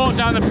when you walk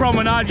down the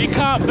promenade, you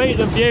can't beat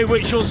the view,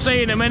 which you'll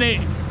see in a minute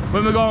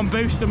when we go on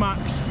Booster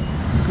Max.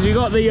 Because you've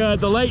got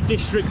the Lake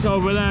District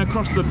over there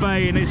across the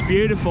bay, and it's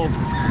beautiful.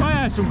 Oh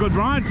yeah, some good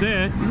rides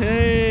here.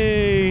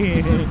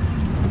 Hey!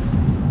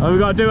 Oh, we've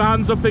got to do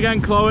hands up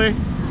again, Chloe.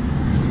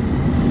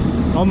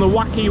 On the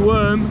wacky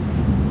worm.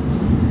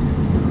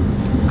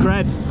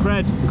 Cred,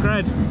 cred,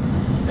 cred.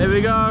 Here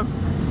we go.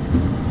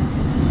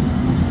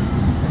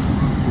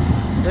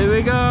 Here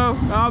we go.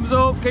 Arms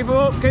up, keep it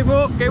up, keep it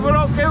up, keep it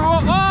up, keep it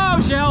up. Oh,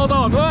 she held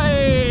on.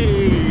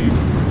 Hey!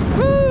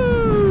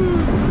 Woo!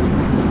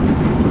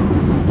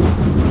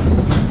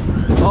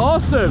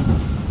 Awesome.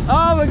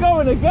 Oh, we're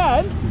going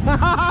again.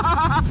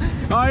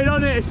 Oh, you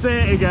don't need to see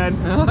it again.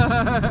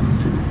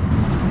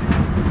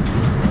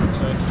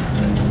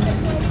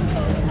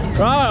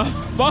 Right, I've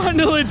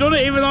finally done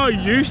it, even though I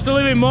used to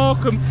live in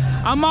Morecambe.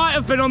 I might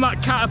have been on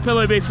that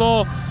caterpillar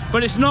before,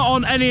 but it's not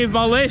on any of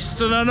my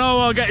lists, and I know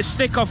I'll get a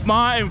stick off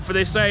Martin for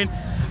this, saying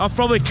I've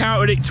probably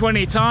counted it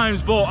 20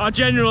 times, but I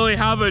genuinely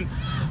haven't.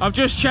 I've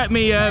just checked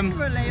me...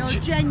 Generally or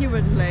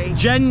genuinely?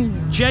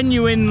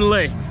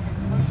 Genuinely.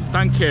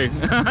 Thank you.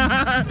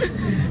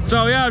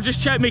 So yeah, I've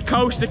just checked my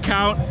coaster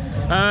count.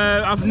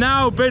 I've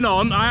now been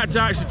on, I had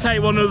to actually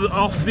take one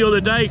off the other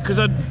day because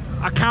I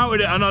counted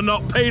it and I'm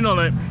not paying on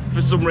it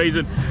for some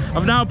reason.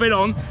 I've now been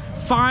on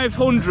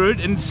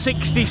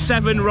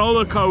 567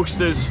 roller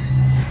coasters.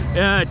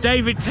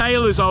 David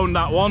Taylor's owned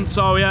that one,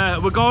 so yeah,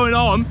 we're going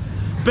on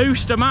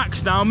Booster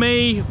Max now.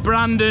 Me,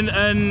 Brandon,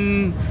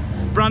 and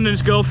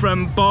Brandon's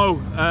girlfriend Bo.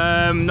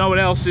 No one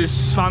else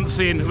is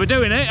fancying. We're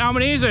doing it. How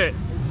many is it?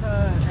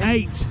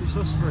 8. It's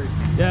us 3.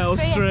 Yeah,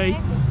 us 3.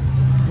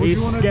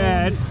 He's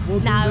scared. We'll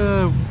do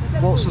the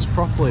waltzers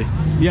properly.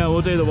 Yeah,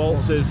 we'll do the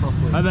waltzers.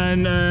 And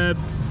then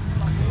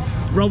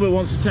Robert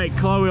wants to take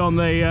Chloe on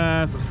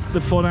the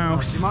fun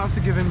house. You might have to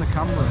give him the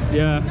camera.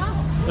 Yeah,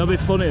 that'll be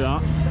funny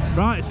that.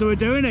 Right, so we're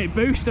doing it.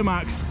 Booster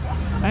Max.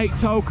 8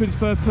 tokens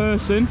per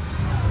person.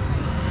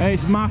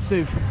 It's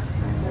massive.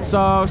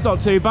 So it's not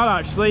too bad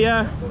actually,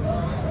 yeah.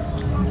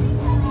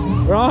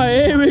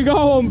 Right, here we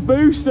go on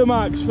Booster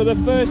Max for the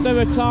first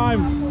ever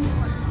time.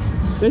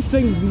 This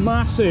thing's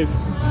massive.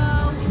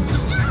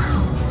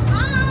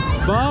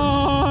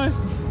 Bye!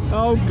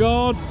 Oh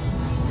God.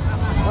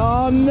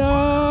 Oh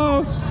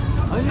no!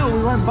 I didn't know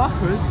we went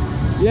backwards.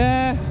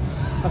 Yeah,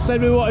 I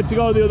said we wanted to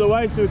go the other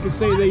way so we could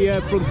see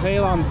the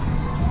Frontierland.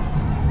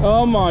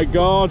 Oh my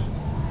God.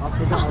 I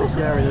forgot how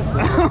scary this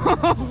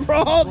was.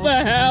 Bro, what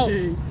the hell?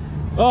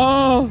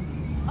 Oh,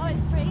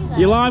 it's pretty there.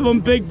 you're live on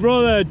Big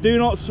Brother, do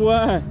not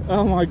swear.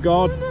 Oh my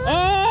God.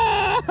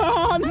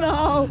 Oh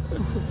no!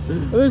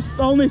 There's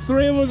only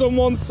 3 of us on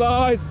one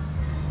side.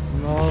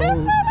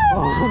 No.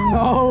 Oh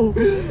no!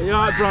 You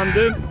alright,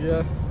 Brandon?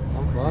 Yeah,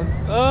 I'm fine.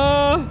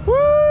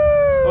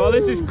 Oh,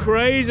 this is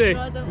crazy.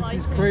 This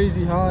is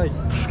crazy high.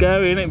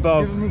 Scary, isn't it,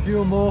 Bob? Give him a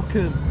view of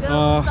Morecambe.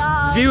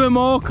 View of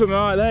Morecambe,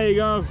 right, there you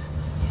go.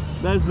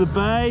 There's the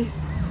bay.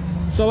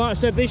 So like I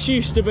said, this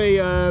used to be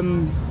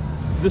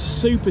the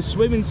super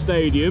swimming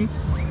stadium.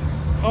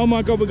 Oh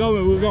my God, we're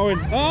going.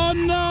 Oh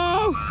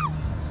no!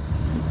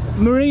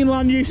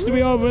 Marineland used to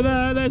be over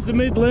there. There's the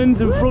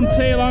Midlands and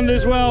Frontierland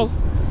as well.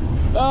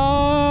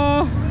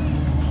 Oh!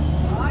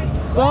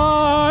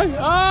 Bye!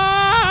 Ah!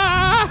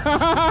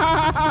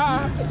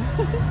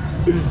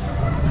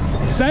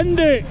 Send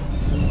it!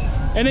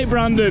 In it,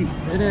 Brandon.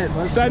 In it,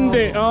 let's Send go.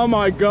 it. Oh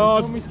my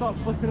God. When we start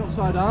flipping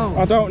upside down.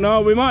 I don't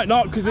know. We might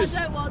not because it's.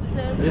 I don't want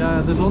to.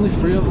 Yeah, there's only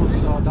 3 of us,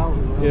 so I doubt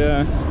we will.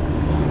 Yeah.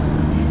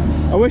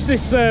 I wish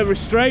this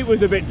restraint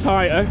was a bit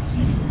tighter.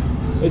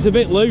 It's a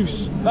bit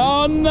loose.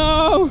 Oh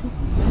no!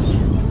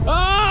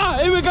 Ah!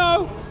 Here we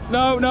go.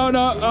 No, no,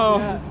 no. Oh,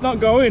 Yeah. it's not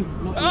going.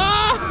 Not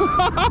Ah!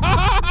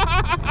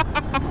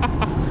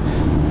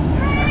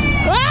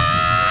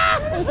 Ah!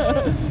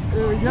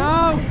 Here we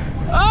go!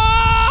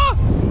 Ah!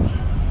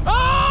 Oh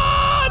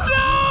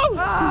no!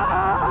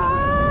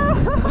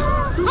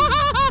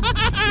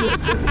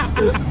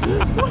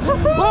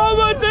 What am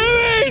I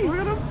doing? We're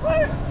gonna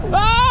flip!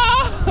 Ah!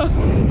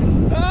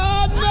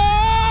 Oh no!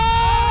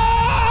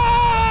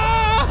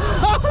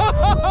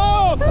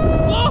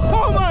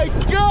 Oh my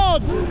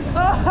God!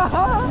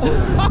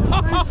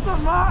 Booster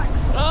Max!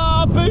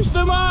 Ah,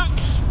 Booster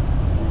Max!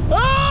 Ah!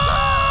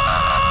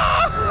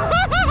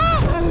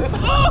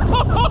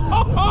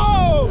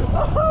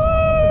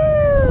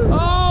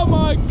 Oh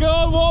my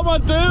God, what am I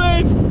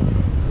doing?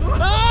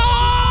 Ah!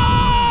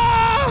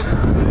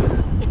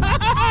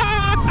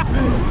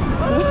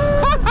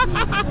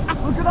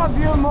 Look at that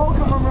view of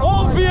Morecambe from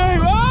What view?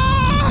 Ah!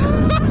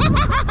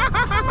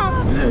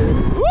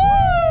 Woo!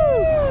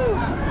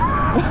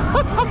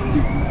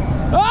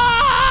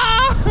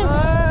 Ah!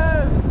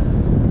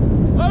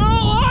 I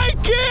don't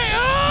like it!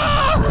 Ah!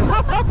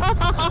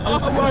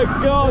 Oh my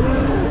God!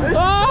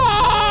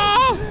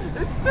 Ah!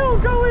 It's still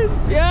going!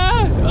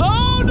 Yeah!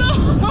 Oh no!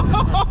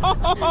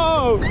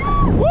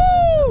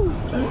 Woo!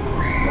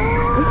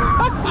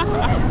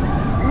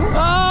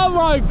 Oh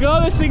my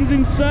God, this thing's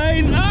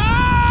insane!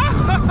 Ah!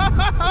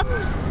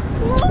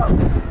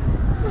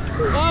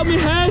 Oh, my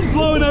hair's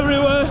blowing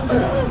everywhere!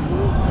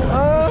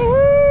 Ah,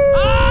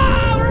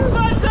 we're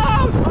upside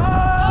down! Ah!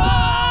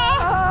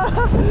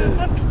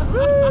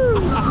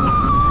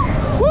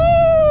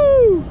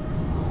 Woo!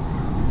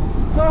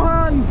 No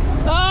hands!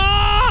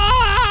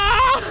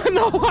 Ah!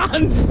 No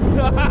hands!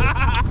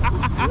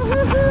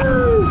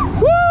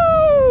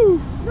 Woo!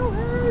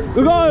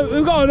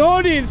 We've got an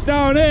audience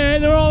down here.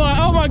 They're all like,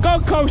 "Oh my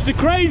God, Coaster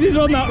Crazy's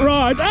on that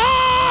ride!"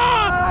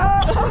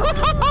 Ah!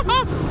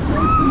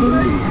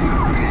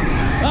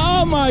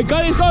 Oh my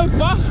God, it's going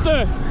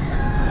faster!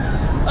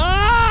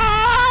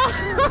 Ah!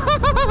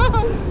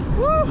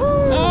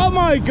 Oh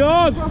my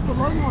God!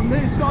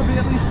 It's got to be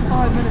at least a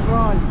 5-minute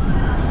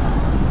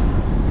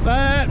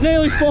ride.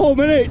 Nearly 4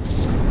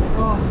 minutes.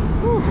 Oh.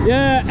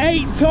 Yeah,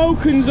 8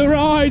 tokens a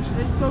ride. 8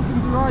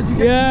 tokens a ride, you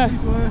get Yeah. your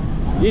money's worth.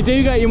 You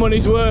do get your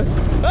money's worth.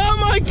 Oh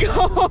my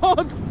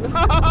God!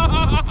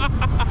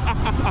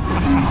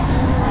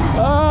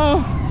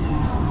 Oh.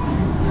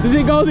 Does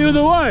it go the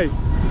other way?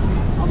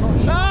 I'm not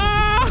sure.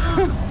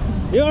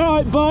 Ah! You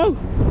alright, Bo?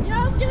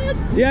 Yeah, I'm good.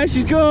 Yeah,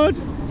 she's good.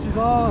 She's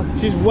hard.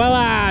 She's well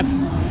hard.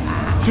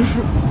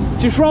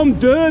 She's from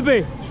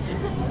Derby.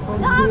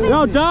 Derby.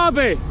 No,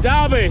 Derby.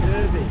 Derby.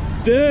 Derby.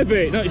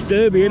 Derby. No, it's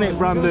Derby, isn't it,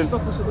 Brandon?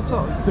 Stop us at the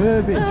top. It's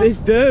Derby. It's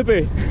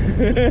Derby.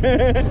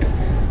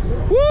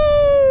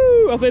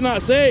 Woo! I think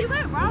that's it. We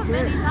went round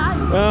many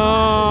times. Oh,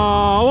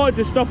 I wanted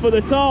to stop at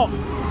the top.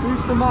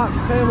 Booster Max,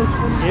 Taylor's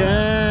Funfair.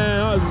 Yeah,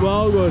 that was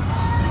well good.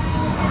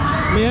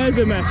 My hair's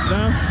a mess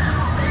now.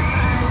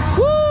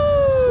 Woo!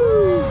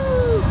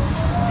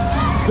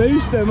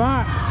 Booster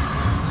Max.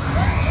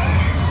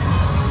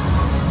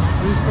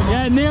 Booster Max.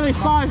 Yeah, nearly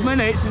 5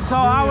 minutes until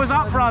I was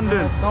up,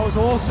 Brandon. That was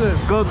awesome.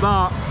 Good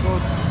that.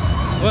 Good.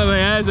 Well, my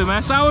hair's a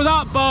mess. How was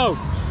that, Bo?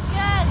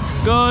 Good.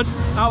 Good.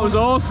 That was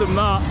awesome,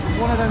 that. It's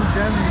one of them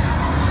gems.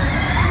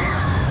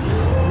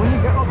 When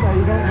you get up there,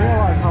 you don't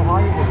realise how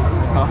high it is.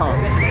 Oh.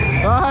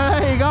 Oh,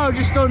 there you go,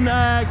 just done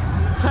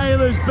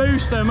Taylor's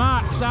Booster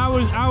Max.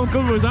 How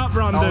good was that,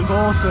 Brandon? That was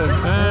awesome.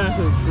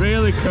 Awesome.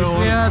 Really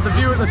cool. It's the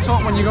view at the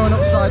top when you're going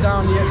upside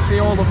down, you get to see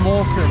all of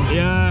Morecambe.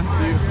 Yeah,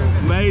 beautiful.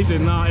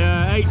 Amazing that,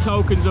 yeah. 8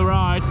 tokens a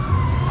ride.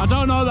 I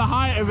don't know the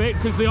height of it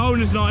because the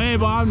owner's not here,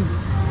 but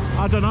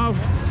I don't know,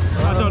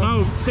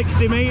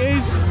 60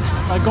 metres?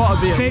 I gotta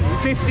be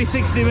 50,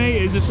 60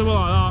 metres or something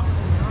like that.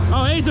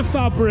 Oh, here's a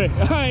Fabry.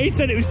 He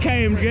said it was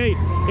KMG.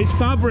 It's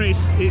Fabry,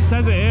 it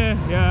says it here,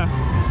 yeah.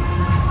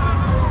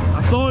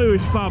 I thought it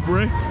was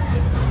Fabry.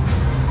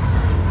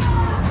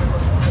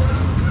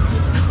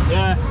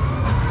 Yeah,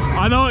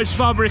 I know it's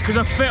Fabry because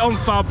I fit on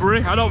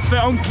Fabry. I don't fit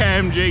on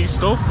KMG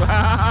stuff.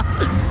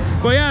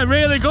 But yeah,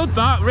 really good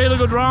that, really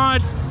good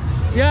ride.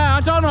 Yeah,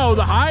 I don't know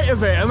the height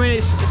of it. I mean,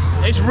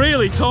 it's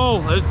really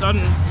tall, and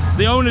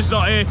the owner's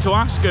not here to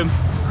ask him.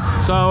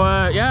 So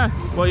yeah,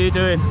 what are you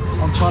doing?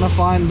 I'm trying to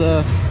find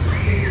the...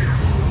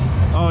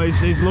 Oh,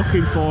 he's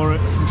looking for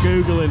it,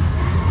 Googling.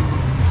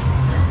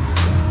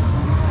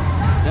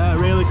 Yeah,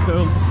 really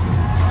cool.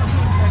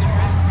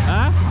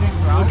 Huh?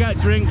 We'll get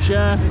drinks,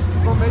 yeah. It's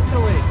from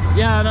Italy.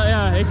 Yeah, no,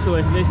 yeah,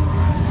 Italy.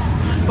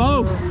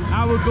 Bo,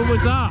 how good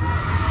was that?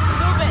 I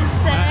feel a bit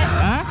sick.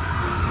 Huh?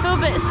 I feel a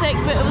bit sick,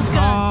 but it was good.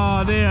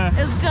 Oh dear.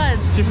 It was good.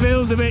 She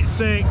feels a bit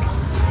sick.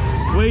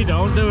 We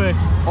don't, do we?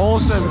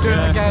 Awesome, do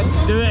it again.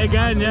 Do it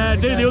again, yeah.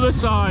 Do the other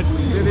side.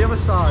 Do the other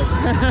side.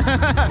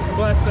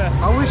 Bless her.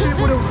 I wish it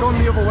would have gone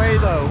the other way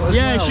though.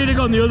 Yeah, it should have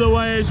gone the other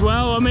way as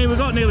well. I mean, we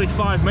got nearly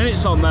 5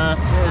 minutes on there.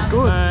 Yeah, it's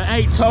good.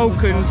 8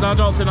 tokens, I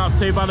don't think that's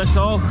too bad at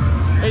all.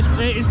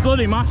 It's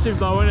bloody massive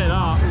though, isn't it,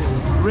 that?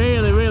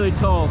 Really, really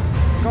tall.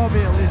 It's got to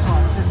be at least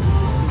like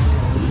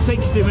 50,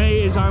 60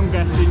 metres, I'm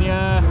guessing,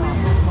 yeah.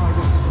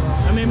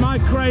 I mean, my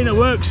crane at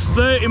work's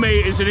 30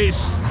 metres and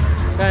it's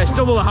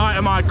double the height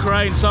of my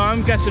crane, so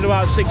I'm guessing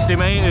about 60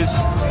 metres.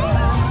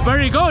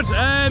 Very good.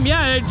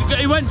 Yeah,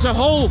 he went to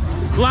Hull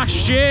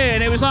last year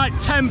and it was like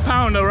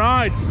 £10 a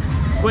ride,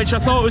 which I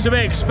thought was a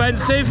bit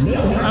expensive.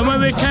 And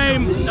when we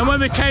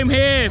came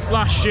here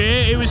last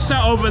year, it was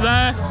set over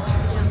there.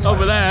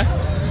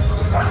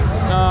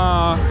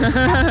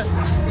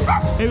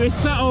 It was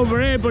set over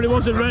here, but it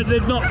wasn't ready.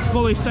 They'd not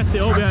fully set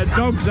it up yet.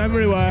 Dogs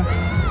everywhere.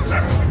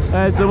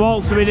 There's the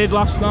waltz we did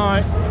last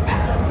night.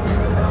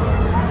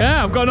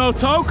 Yeah, I've got no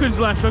tokens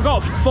left. I've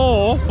got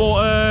 4, but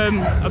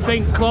I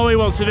think Chloe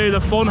wants to do the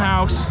fun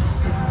house. I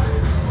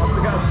have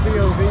to get a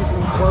POV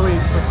from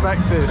Chloe's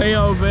perspective.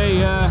 POV,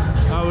 yeah.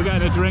 Oh, we're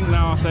getting a drink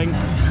now, I think.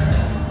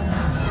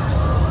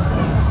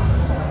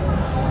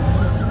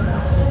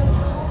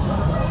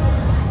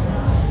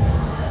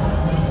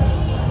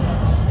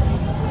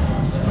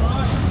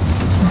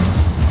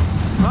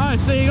 Right,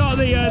 so you got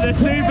the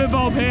Super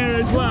Bob here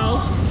as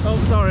well. Oh,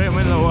 sorry, I'm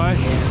in the way.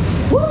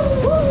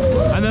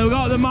 And then we've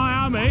got the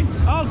Miami.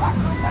 Oh,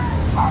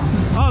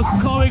 is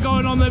Chloe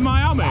going on the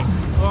Miami?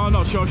 Well, I'm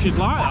not sure she'd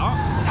like that.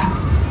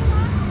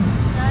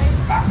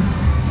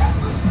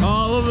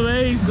 Oh, look at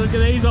these. Look at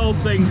these old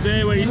things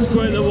here where you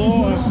squirt the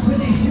water.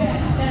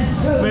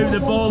 Move the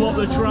ball up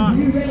the track.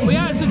 But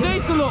yeah, it's a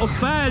decent little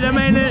fair. I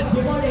mean,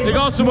 they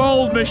got some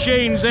old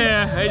machines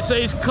here.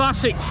 It's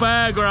classic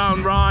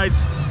fairground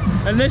rides.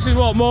 And this is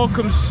what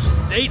Morecambe's...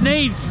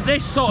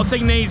 This sort of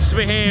thing needs to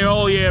be here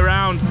all year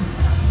round.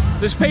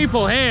 There's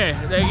people here,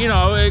 you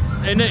know,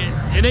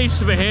 it needs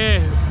to be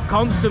here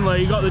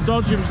constantly. You got the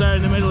Dodgems there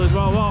in the middle as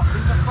well. What?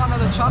 He's a fan of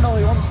the channel,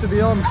 he wants to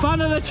be on. Fan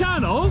of the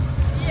channel?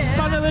 Yeah.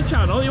 Fan of the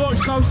channel? You watch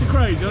Coast to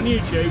Crazy on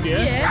YouTube,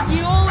 yeah? Yeah,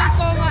 you always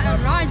go like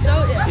on rides,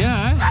 don't you?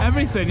 Yeah,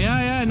 everything,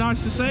 yeah,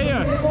 nice to see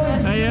you.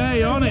 Hey, yeah,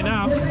 you're on it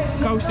now.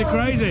 Coast to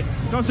Crazy.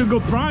 Got some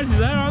good prizes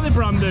there, aren't they,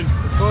 Brandon?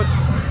 Good.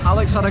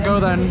 Alex had to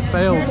go then,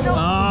 failed.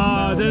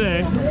 Ah, did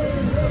he?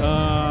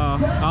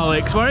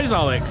 Alex, where is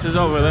Alex? He's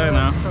over there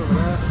now.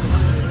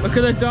 Look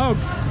at the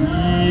dogs.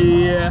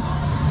 Yes.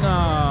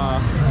 Ah,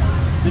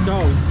 the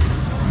dog.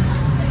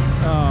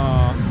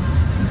 Ah.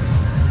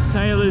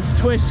 Taylor's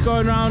twist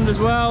going round as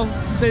well.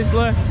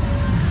 Sizzler.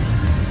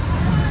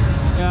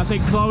 Yeah, I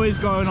think Chloe's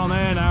going on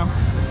here now.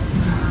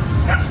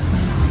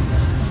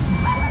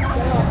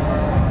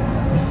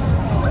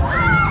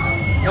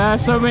 Yeah,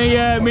 so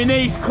my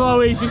niece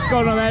Chloe's just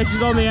gone on there.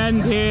 She's on the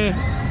end here.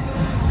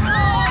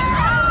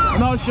 I'm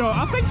not sure.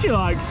 I think she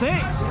likes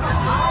it.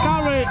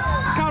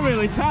 Can't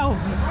really tell.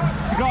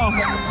 She's got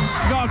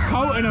a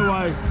coat in her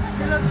way.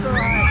 She looks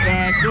alright.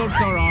 Yeah, she looks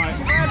alright.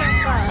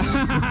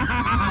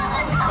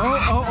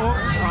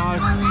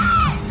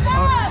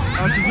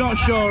 Oh, she's not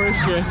sure, is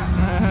she? Is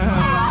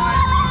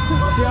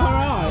she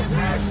alright?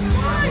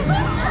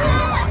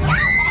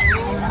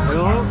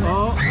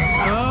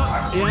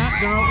 Yeah,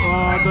 no,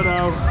 I don't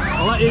know.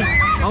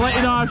 I'll let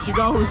you know how she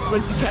goes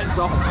when she gets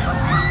off.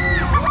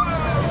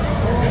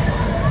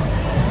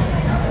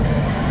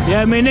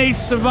 Yeah, my niece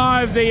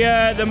survived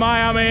the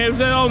Miami. It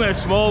was only a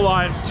small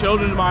line,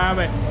 Children's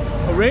Miami.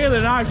 A really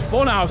nice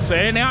fun house here,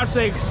 and it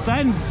actually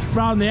extends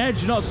around the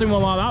edge. You've not seen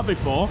one like that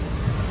before.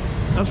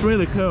 That's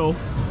really cool.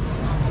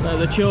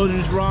 The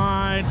children's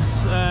rides,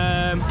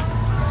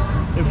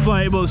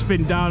 inflatable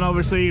spin down,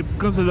 obviously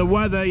because of the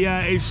weather.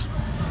 Yeah,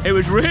 It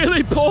was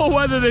really poor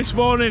weather this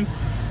morning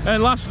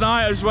and last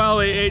night as well.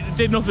 It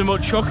did nothing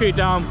but chuck it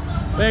down.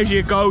 There's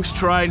your ghost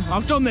train.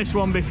 I've done this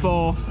one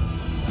before.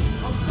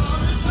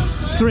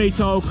 3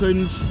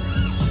 tokens.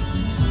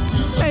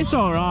 It's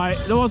all right.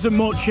 There wasn't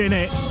much in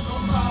it.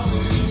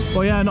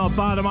 But yeah, not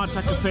bad. I might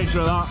take a picture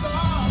of that.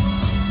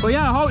 But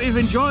yeah, I hope you've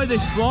enjoyed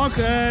this vlog.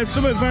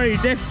 Something very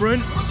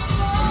different.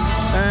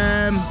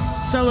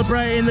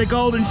 Celebrating the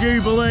Golden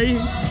Jubilee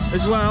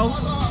as well.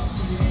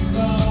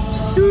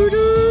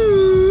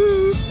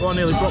 Oh, I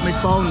nearly dropped my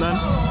phone then.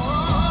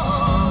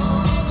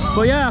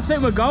 But yeah, I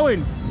think we're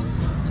going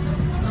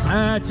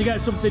to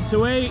get something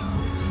to eat.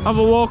 Have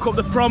a walk up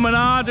the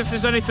promenade if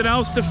there's anything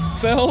else to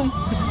film.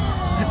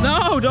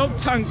 No, don't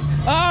tangle.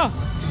 Ah,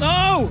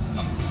 no!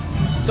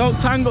 Don't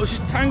tangle. She's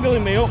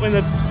tangling me up in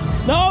the.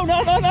 No,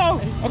 no, no,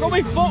 no! I got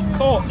my foot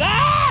caught.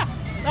 Ah!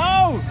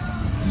 No!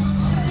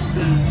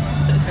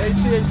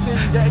 AT&T,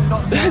 you're getting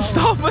knocked down.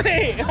 Stop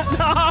it!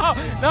 No!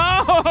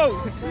 No!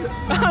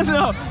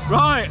 No!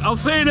 Right, I'll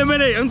see you in a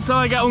minute until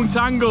I get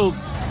untangled.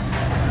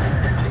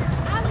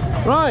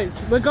 Right,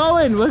 we're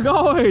going.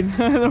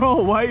 They're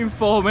all waiting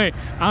for me,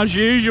 as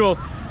usual.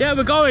 Yeah,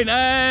 we're going.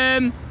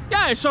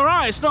 Yeah, it's all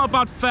right. It's not a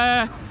bad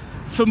fare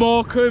for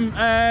Morecambe.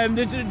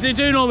 They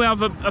do normally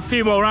have a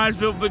few more rides,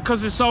 but because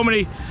there's so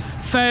many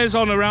fairs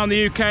on around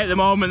the UK at the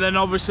moment, then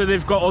obviously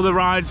they've got other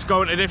rides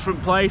going to different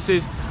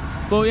places.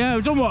 But yeah,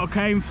 I've done what I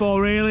came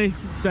for really.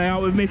 Day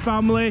out with my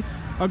family.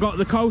 I got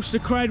the coaster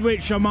cred,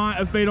 which I might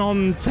have been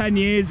on 10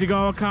 years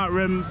ago. I can't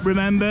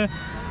remember.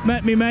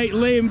 Met me mate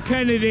Liam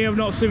Kennedy, I've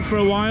not seen for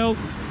a while.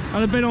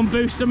 And I've been on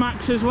Booster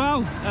Max as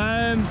well.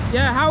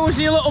 Yeah, how was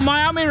your little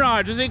Miami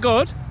ride? Was it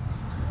good?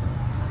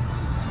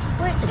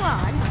 Which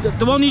one?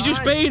 The one you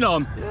just been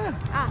on? Yeah.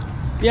 Ah.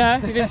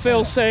 Yeah, you didn't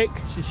feel sick?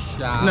 She's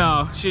shy.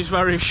 No, she's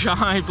very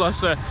shy,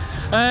 bless her.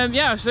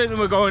 Yeah, I think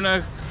we're going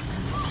to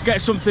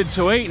get something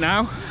to eat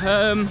now.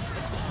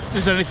 If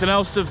there's anything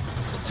else to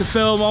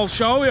film, I'll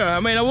show you. I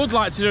mean, I would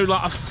like to do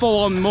like a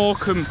full-on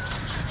Morecambe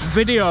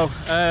video.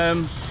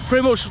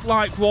 Pretty much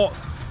like what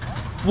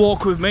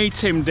Walk With Me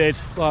Tim did,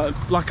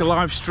 like a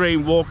live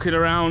stream walking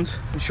around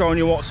and showing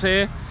you what's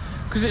here.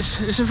 Because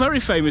it's a very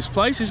famous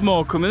place, is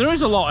Morecambe, and there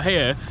is a lot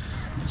here.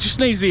 It just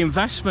needs the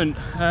investment.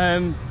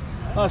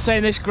 Like I say,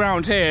 this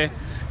ground here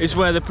is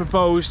where the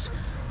proposed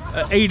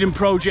Eden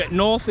Project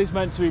North is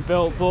meant to be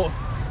built, but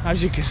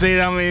as you can see, they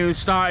haven't even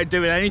started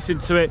doing anything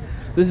to it.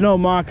 There's no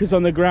markers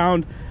on the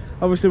ground.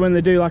 Obviously when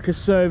they do like a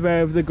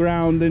survey of the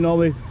ground, they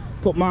normally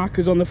put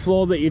markers on the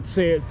floor that you'd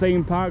see at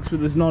theme parks, but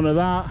there's none of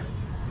that.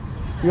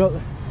 You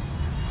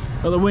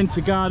got the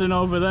winter garden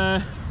over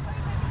there.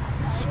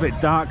 It's a bit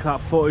dark, that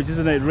footage,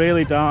 isn't it?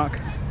 Really dark.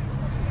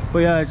 But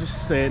yeah,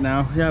 just see it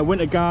now. Yeah,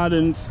 winter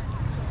gardens.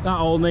 That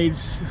all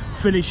needs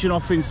finishing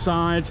off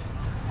inside.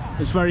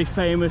 It's very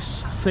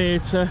famous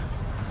theatre.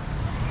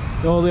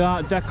 All the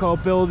Art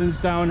Deco buildings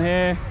down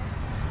here.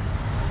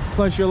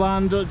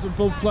 Pleasureland,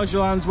 above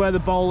Pleasureland's where the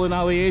bowling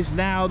alley is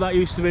now. That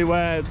used to be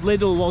where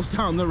Lidl was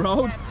down the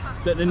road,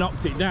 that they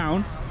knocked it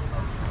down.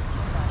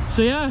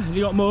 So yeah,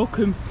 you got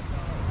Morecambe.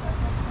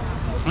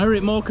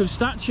 Eric Morecambe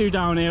statue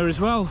down here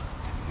as well,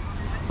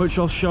 which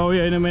I'll show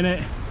you in a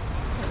minute.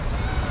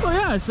 But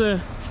yeah, it's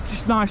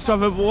just nice to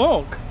have a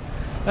walk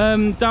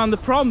down the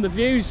prom. The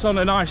views on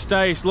a nice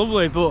day, it's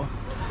lovely, but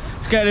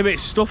it's getting a bit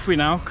stuffy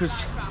now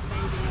because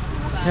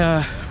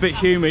yeah, a bit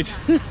humid.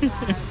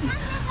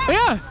 But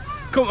yeah,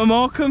 come to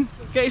Morecambe,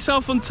 get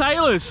yourself on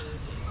Taylor's.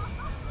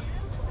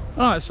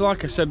 Alright, so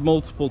like I said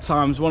multiple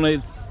times, one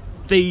of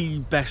the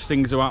best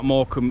things about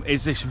Morecambe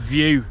is this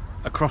view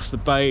across the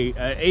bay.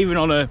 Even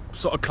on a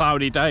sort of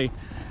cloudy day,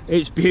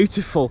 it's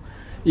beautiful.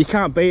 You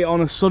can't beat it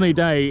on a sunny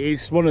day.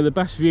 It's one of the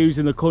best views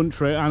in the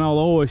country, and I'll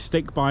always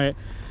stick by it.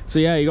 So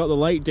yeah, you got the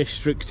Lake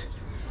District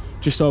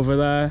just over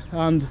there,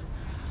 and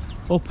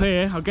up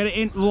here, I'll get it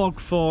in vlog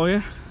for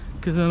you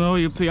because I know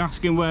you'll be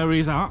asking where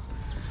he's at.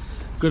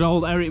 Good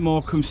old Eric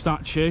Morecambe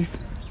statue,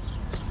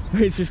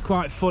 which is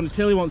quite fun.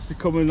 Tilly wants to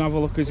come and have a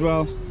look as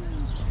well.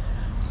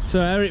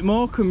 So Eric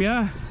Morecambe,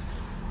 yeah.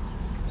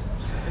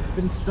 It's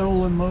been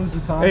stolen loads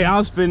of times. It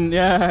has been,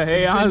 yeah,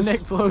 it has. Been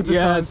nicked loads of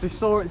times. They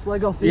saw its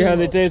leg off. Yeah,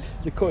 they did.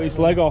 They cut its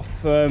leg off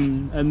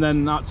and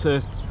then had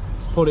to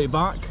put it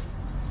back.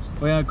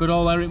 But yeah, good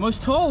old Eric. Well, he's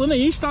tall, isn't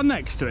he? You stand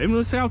next to him,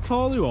 let's see how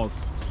tall he was.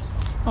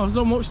 Oh, he's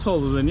not much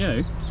taller than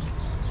you.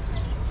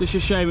 It's just a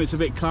shame it's a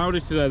bit cloudy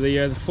today.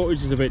 The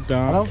footage is a bit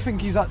dark. I don't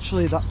think he's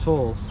actually that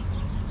tall.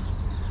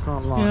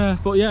 Can't lie. Yeah,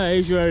 but yeah,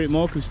 here's your Eric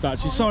Morecambe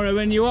statue. Sorry, I'm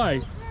in your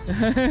way.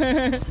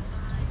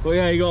 But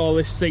yeah, you got all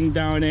this thing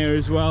down here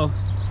as well.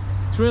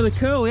 It's really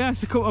cool, yeah.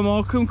 So come to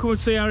Morecambe, come and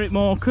see Eric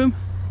Morecambe.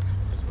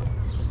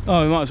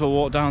 Oh, we might as well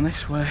walk down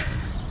this way.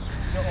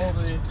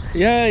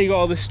 Yeah, you got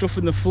all this stuff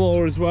in the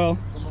floor as well.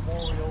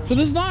 So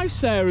there's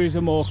nice areas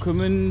of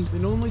Morecambe, and they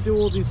normally do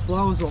all these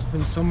flowers up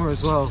in summer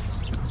as well.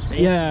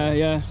 Yeah,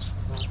 yeah.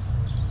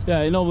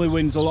 Yeah, it normally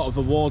wins a lot of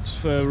awards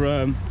for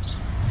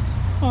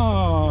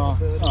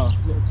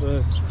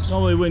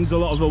normally wins a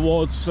lot of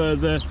awards for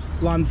the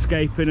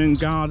landscaping and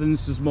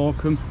gardens as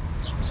Morecambe.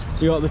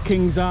 You got the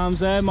King's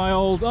Arms there, my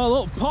old, oh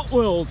look, Pot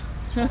World.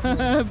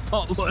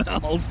 Pot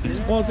World.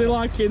 What's it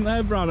like in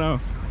there, Brano?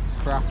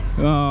 Crap.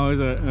 Oh, is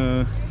it?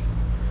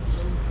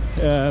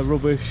 Yeah,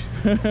 rubbish.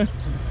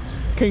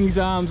 King's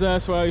Arms,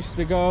 that's where I used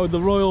to go.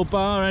 The Royal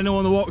Bar,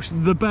 anyone who watched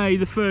The Bay,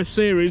 the first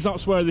series,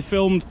 that's where they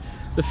filmed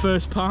the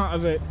first part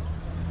of it.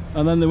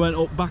 And then they went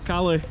up back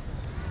alley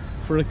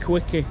for a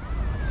quickie.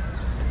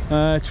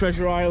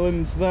 Treasure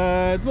Island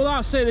there. Well,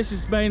 that's it. This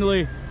is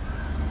mainly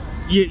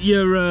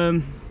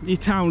your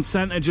town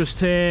centre just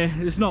here.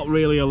 There's not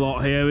really a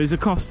lot here. There's a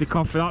Costa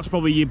Coffee, that's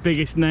probably your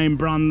biggest name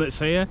brand that's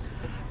here.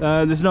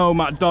 There's no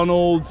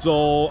McDonald's,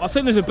 or I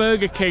think there's a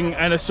Burger King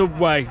and a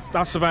Subway,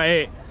 that's about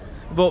it.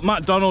 But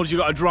McDonald's, you've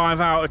got to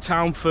drive out of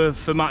town for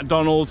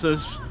McDonald's.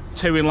 There's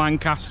 2 in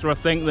Lancaster, I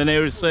think, the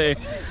nearest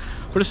city.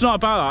 But it's not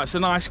about that, it's a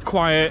nice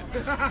quiet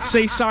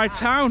seaside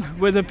town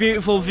with the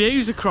beautiful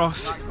views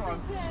across.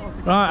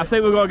 Right, I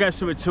think we've got to get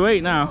something to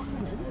eat now.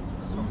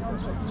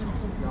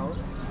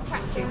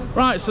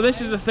 Right, so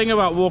this is the thing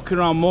about walking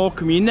around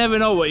Morecambe, you never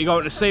know what you're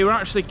going to see. We're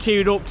actually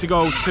queued up to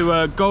go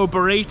to Go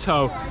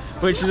Burrito,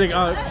 which is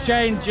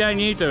Jane,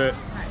 you do it.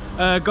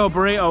 Go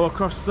Burrito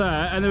across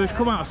there, and then we've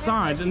come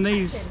outside and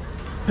these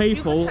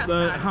people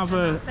that have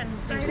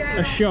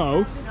a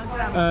show,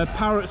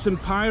 Parrots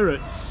and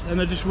Pirates, and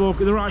they're just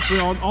walking, they're actually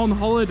on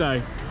holiday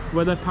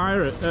where they're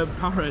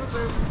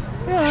parrots.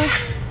 Yeah.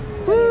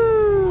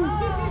 Woo!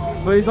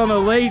 But he's on a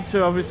lead,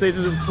 so obviously he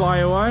doesn't fly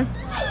away.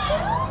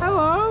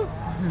 Hello.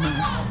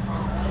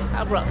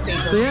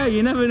 So yeah,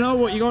 you never know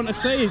what you're going to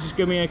see. Just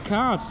give me a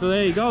card. So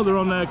there you go, they're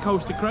on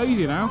Coaster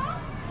Crazy now.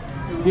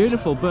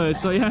 Beautiful birds.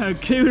 So yeah,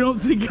 queuing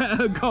up to get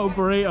a Go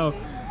Burrito,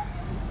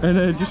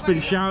 and just been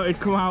shouted,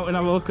 come out and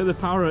have a look at the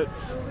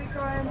parrots.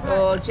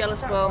 Oh,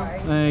 jealous bum.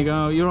 There you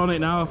go, you're on it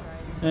now.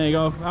 There you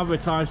go,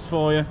 advertised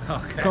for you.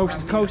 Okay.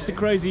 Coaster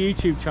Crazy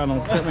YouTube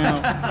channel, check me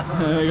out.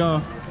 There you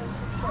go,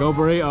 Go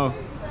Burrito.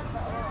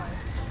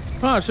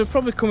 Right, so we're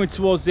probably coming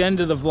towards the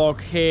end of the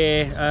vlog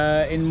here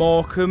in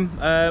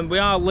Morecambe. We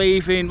are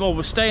leaving, well,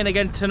 we're staying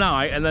again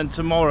tonight, and then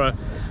tomorrow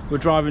we're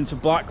driving to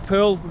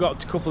Blackpool. We've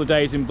got a couple of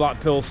days in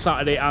Blackpool,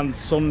 Saturday and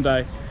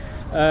Sunday.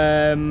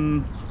 Yeah,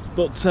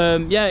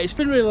 it's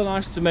been really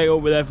nice to meet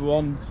up with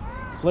everyone.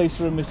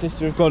 Lisa and my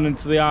sister have gone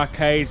into the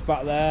arcades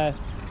back there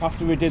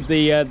after we did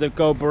the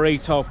Go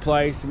Burrito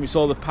place, and we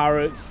saw the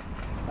parrots.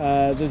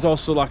 There's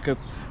also like a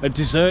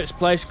desserts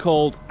place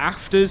called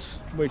Afters,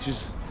 which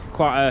is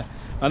quite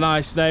a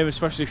nice name,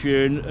 especially if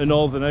you're a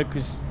northerner,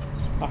 because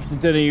after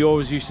dinner you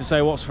always used to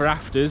say what's for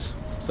afters.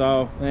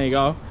 So there you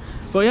go.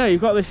 But yeah, you've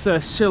got this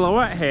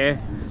silhouette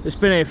here that's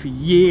been here for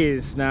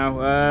years now,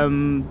 a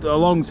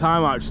long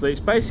time actually.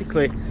 It's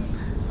basically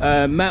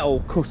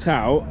metal cut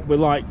out with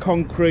like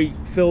concrete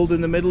filled in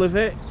the middle of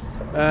it.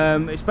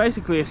 It's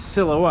basically a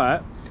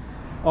silhouette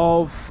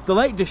of the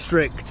Lake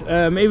District,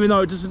 even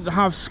though it doesn't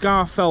have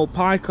Scafell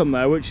Pike on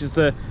there, which is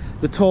the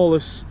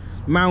tallest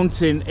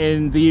mountain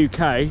in the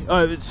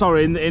UK.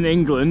 Sorry, in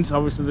England.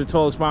 Obviously the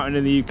tallest mountain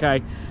in the UK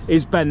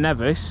is Ben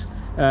Nevis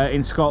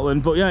in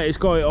Scotland, but yeah, it's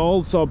got it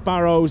all. So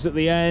Barrows at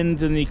the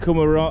end, and you come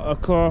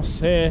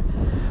across here,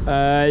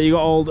 you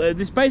got all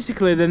this,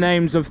 basically the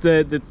names of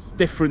the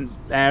different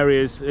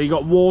areas. You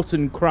got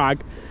Wharton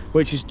Crag,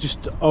 which is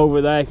just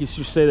over there. You can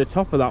just see the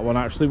top of that one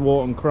actually,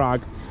 Wharton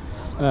Crag.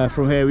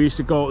 From here we used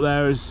to go up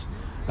there as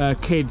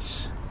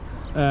kids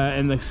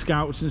in the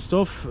scouts and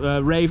stuff.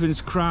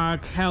 Ravens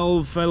Crag,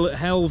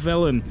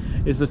 Helvellyn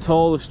is the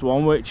tallest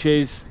one, which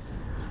is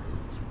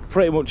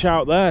pretty much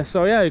out there.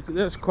 So yeah,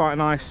 that's quite a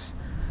nice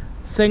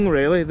thing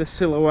really, the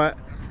silhouette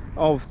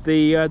of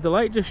the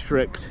Lake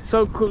District.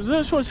 So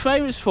that's what it's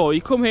famous for.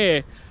 You come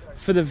here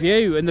for the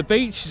view, and the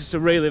beaches are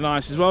really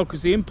nice as well,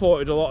 because they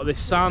imported a lot of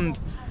this sand.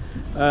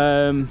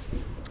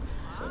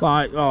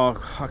 Like, oh,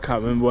 I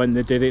can't remember when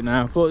they did it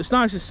now, but it's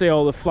nice to see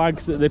all the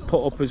flags that they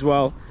put up as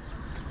well,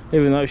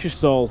 even though it's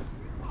just all,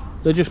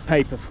 they're just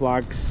paper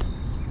flags.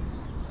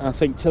 I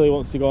think Tilly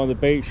wants to go on the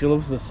beach, she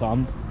loves the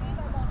sand.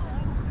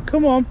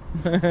 Come on.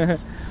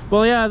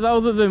 Well yeah,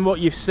 other than what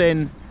you've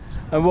seen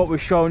and what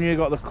we've shown you, you've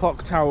got the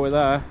clock tower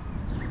there.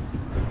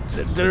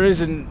 There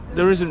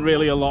isn't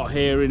really a lot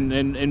here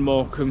in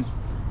Morecambe,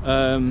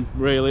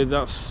 really.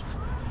 That's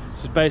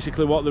just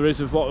basically what there is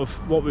of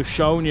what we've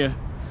shown you.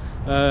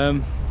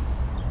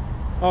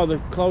 Oh,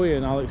 Chloe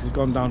and Alex has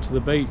gone down to the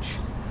beach.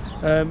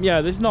 Yeah,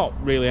 there's not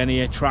really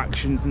any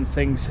attractions and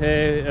things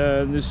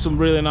here. There's some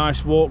really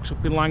nice walks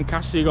up in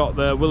Lancaster. You got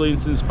the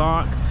Williamson's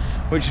Park,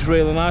 which is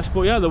really nice.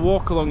 But yeah, the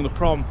walk along the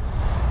prom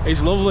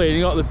is lovely, and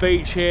you got the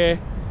beach here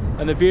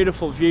and the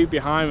beautiful view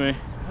behind me,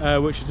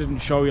 which I didn't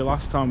show you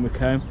last time we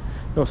came.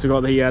 You also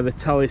got the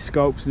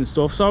telescopes and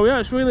stuff. So yeah,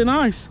 it's really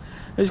nice.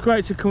 It's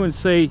great to come and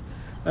see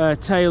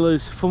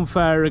Taylor's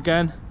Funfair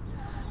again.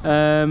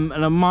 And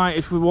I might,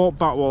 if we walk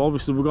back, well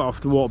obviously we've got to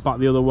have to walk back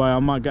the other way, I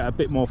might get a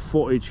bit more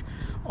footage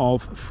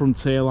of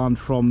Frontierland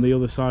from the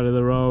other side of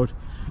the road,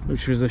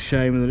 which was a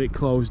shame that it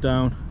closed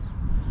down.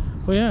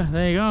 But yeah,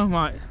 there you go. I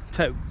might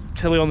take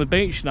Tilly on the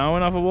beach now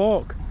and have a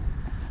walk.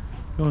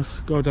 Let's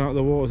go down to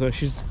the water there.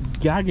 She's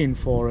gagging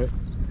for it.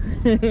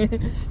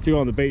 to go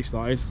on the beach,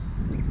 that is,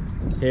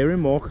 here in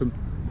Morecambe.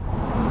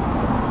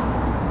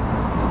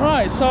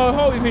 Right, so I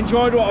hope you've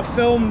enjoyed what I've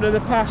filmed in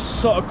the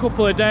past sort of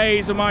couple of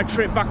days of my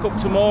trip back up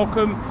to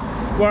Morecambe,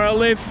 where I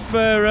lived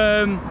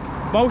for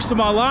most of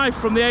my life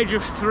from the age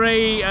of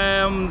 3.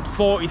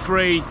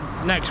 43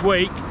 next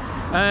week.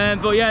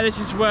 But yeah, this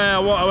is where I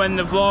want to end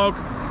the vlog.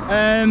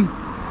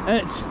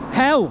 It's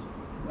hell,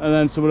 and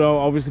then someone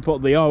obviously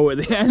put the O at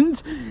the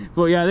end.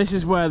 But yeah, this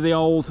is where the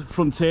old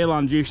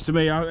Frontierland used to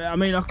be. I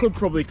mean, I could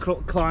probably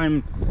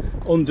climb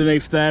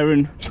underneath there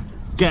and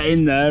get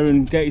in there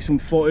and get you some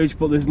footage,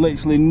 but there's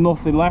literally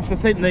nothing left. I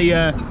think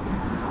the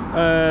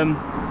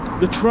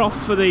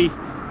trough for the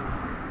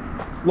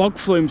log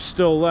flume's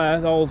still there,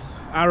 the old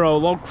Arrow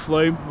log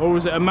flume, or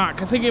was it a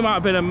Mac? I think it might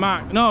have been a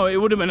Mac. No, it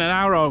would have been an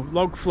Arrow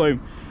log flume.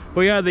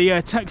 But yeah,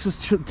 the Texas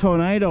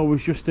Tornado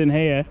was just in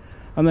here,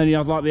 and then you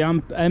had like the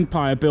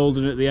Empire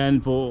building at the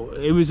end. But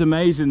it was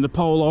amazing. The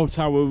Polo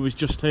Tower was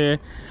just here.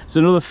 It's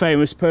another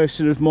famous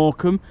person of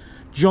Morecambe,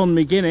 John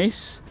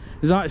McGuinness,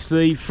 is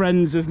actually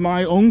friends of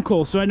my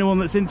uncle. So anyone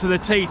that's into the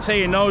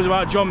TT and knows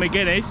about John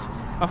McGuinness,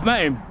 I've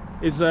met him.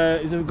 He's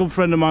a good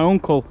friend of my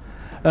uncle.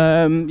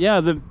 Yeah,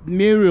 the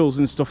murals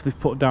and stuff they've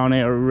put down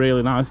here are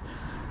really nice.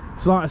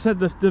 So like I said,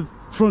 the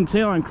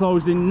Frontierland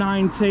closed in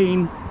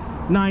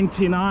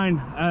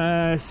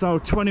 1999, so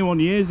 21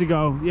 years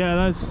ago. Yeah,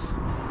 that's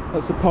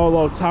the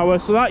Polo Tower.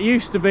 So that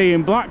used to be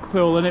in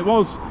Blackpool, and it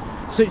was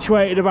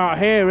situated about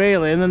here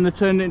really, and then they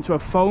turned it into a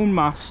phone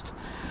mast.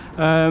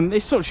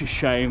 It's such a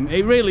shame.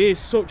 It really is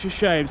such a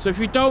shame. So if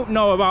you don't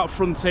know about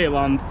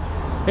Frontierland,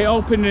 it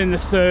opened in the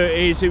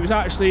 30s. It was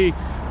actually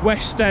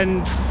West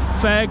End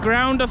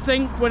Fairground, I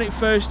think, when it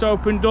first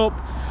opened up,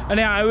 and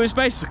it was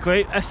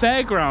basically a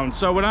fairground.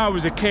 So when I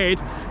was a kid,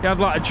 you had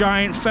like a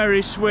giant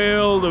Ferris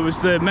wheel, there was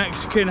the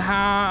Mexican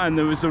hat, and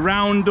there was the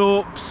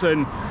roundups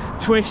and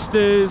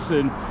twisters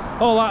and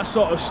all that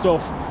sort of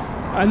stuff.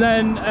 And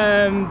then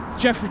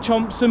Jeffrey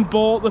Thompson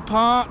bought the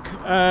park.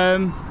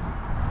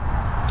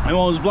 It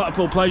was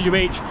Blackpool Pleasure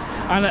Beach,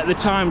 and at the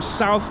time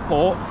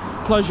Southport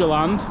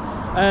Pleasureland.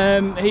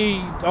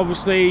 He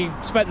obviously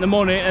spent the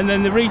money, and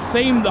then they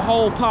rethemed the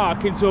whole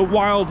park into a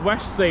Wild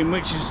West theme,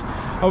 which is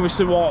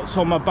obviously what's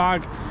on my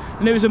bag,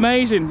 and it was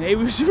amazing. It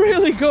was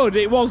really good.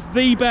 It was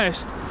the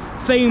best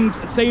themed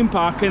theme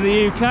park in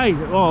the UK,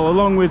 well,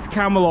 along with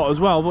Camelot as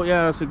well. But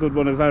yeah, that's a good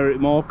one of Eric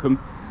Morecambe.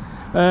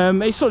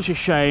 It's such a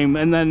shame.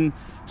 And then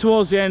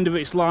towards the end of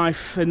its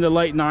life in the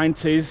late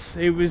 90s,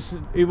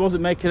 it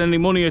wasn't making any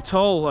money at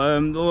all.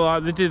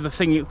 They did the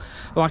thing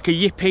like a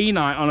yippee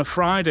night on a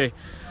Friday,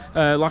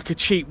 like a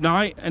cheap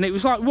night, and it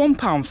was like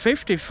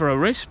 £1.50 for a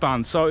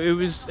wristband. So it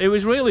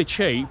was really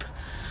cheap.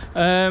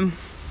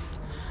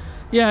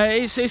 Yeah,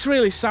 it's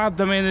really sad.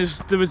 I mean,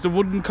 there was the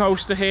wooden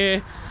coaster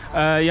here.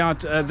 You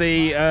had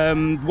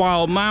the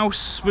Wild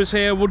Mouse was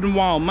here, wooden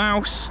Wild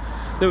Mouse,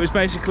 that was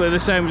basically the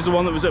same as the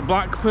one that was at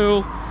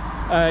Blackpool.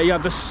 You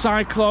had the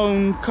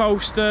Cyclone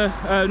coaster,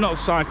 not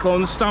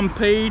Cyclone, the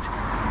Stampede,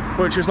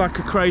 which was like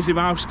a crazy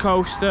mouse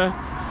coaster.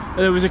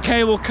 There was a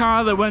cable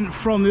car that went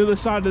from the other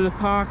side of the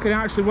park and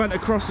actually went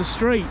across the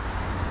street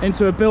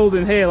into a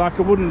building here, like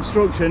a wooden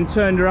structure, and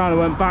turned around and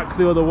went back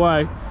the other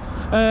way.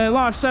 Like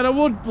I said, I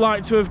would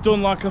like to have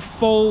done like a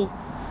full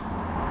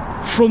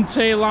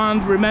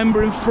Frontierland,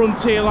 remembering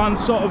Frontierland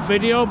sort of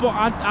video, but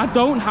I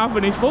don't have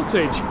any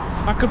footage.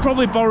 I could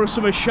probably borrow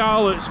some of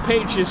Charlotte's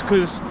pictures,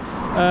 because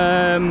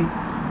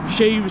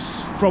she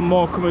was from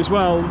Morecambe as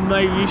well.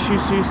 Maybe she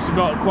used to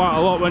go quite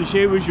a lot when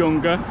she was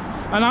younger,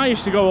 and I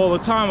used to go all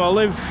the time. I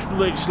live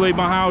literally,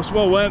 my house,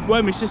 well,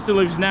 where my sister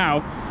lives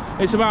now,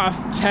 it's about a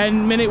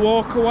 10-minute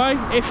walk away,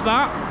 if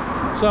that.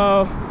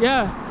 So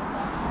yeah,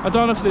 I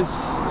don't know if they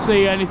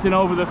see anything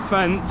over the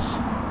fence.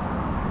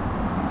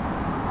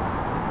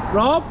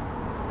 Rob,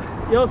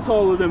 you're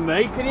taller than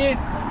me. Can you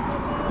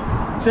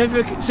see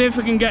if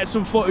we can get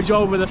some footage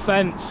over the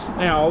fence?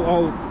 Yeah,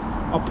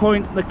 I'll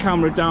point the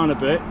camera down a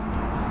bit.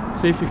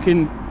 See if we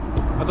can.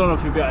 I don't know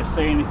if you'll be able to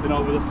see anything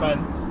over the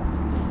fence. I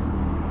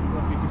don't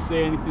know if you can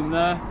see anything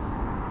there.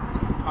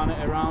 Pan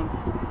it around.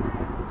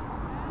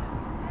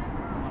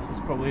 That's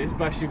probably as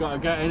best you've got to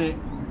get in it.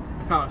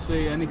 I can't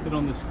see anything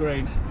on the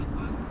screen.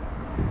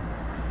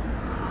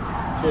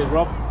 Cheers,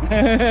 Rob.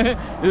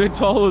 You're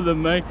taller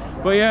than me,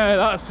 but yeah,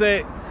 that's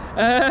it.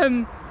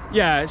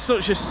 Yeah, it's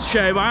such a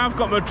shame. I have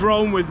got my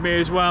drone with me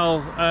as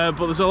well,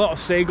 but there's a lot of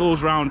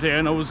seagulls around here,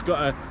 and I was got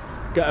to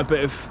get a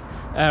bit of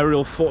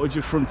aerial footage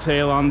of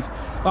Frontierland.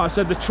 Like I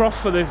said, the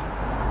trough for the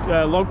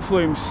log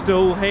flume's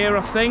still here,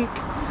 I think.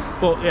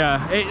 But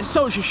yeah, it's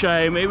such a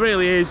shame. It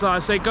really is. Like I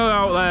say, go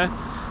out there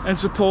and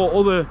support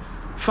other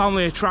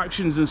family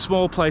attractions and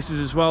small places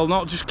as well.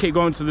 Not just keep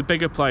going to the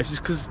bigger places,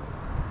 because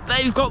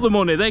they've got the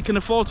money, they can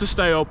afford to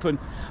stay open.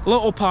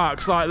 Little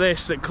parks like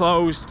this that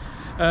closed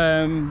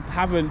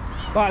haven't.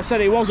 Like I said,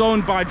 it was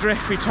owned by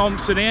Jeffrey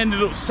Thompson. He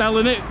ended up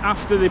selling it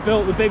after they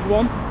built the big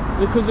one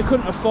because they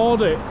couldn't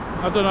afford it.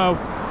 I don't know.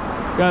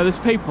 Yeah, there's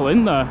people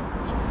in there.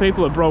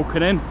 People are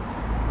broken in.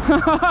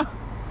 Hang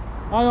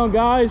on,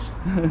 guys.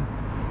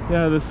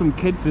 Yeah, there's some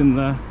kids in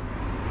there.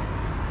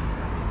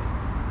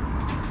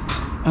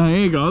 Here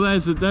you go,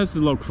 there's the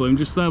log flume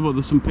just there, but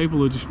there's some people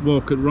who are just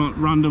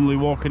randomly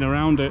walking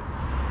around it.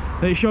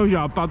 And it shows you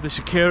how bad the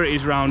security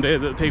is around here,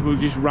 that people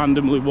just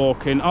randomly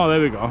walk in. Oh, there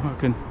we go, I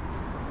can...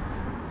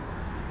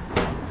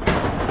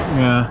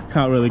 Yeah,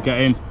 can't really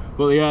get in.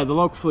 But yeah, the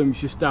log flume's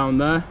just down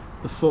there,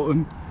 the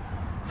footing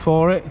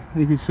for it.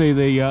 You can see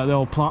the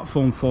old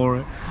platform for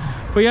it.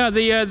 But yeah,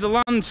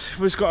 the land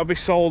was got to be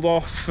sold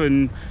off,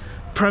 and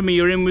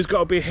Premier Inn was got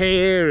to be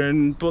here,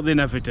 but they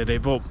never did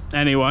it. But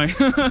anyway,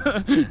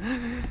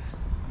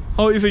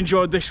 hope you've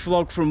enjoyed this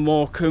vlog from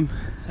Morecambe.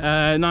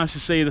 Nice to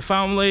see the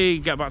family,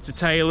 get back to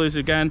Taylor's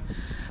again.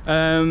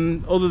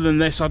 Other than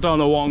this, I don't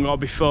know what I'm going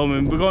to be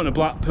filming. We're going to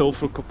Blackpool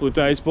for a couple of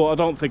days, but I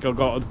don't think I'll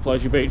go to the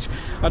Pleasure Beach.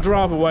 I'd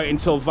rather wait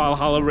until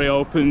Valhalla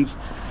reopens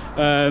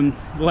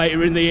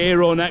later in the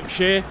year or next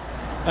year.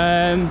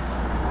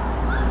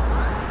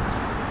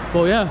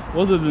 But yeah,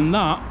 other than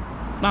that,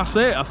 that's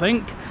it, I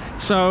think.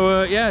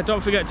 So yeah,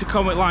 don't forget to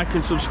comment, like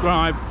and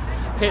subscribe.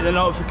 Hit the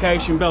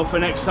notification bell for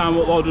next time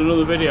I upload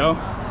another video.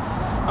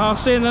 I'll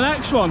see you in the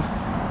next one.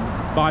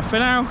 Bye for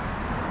now.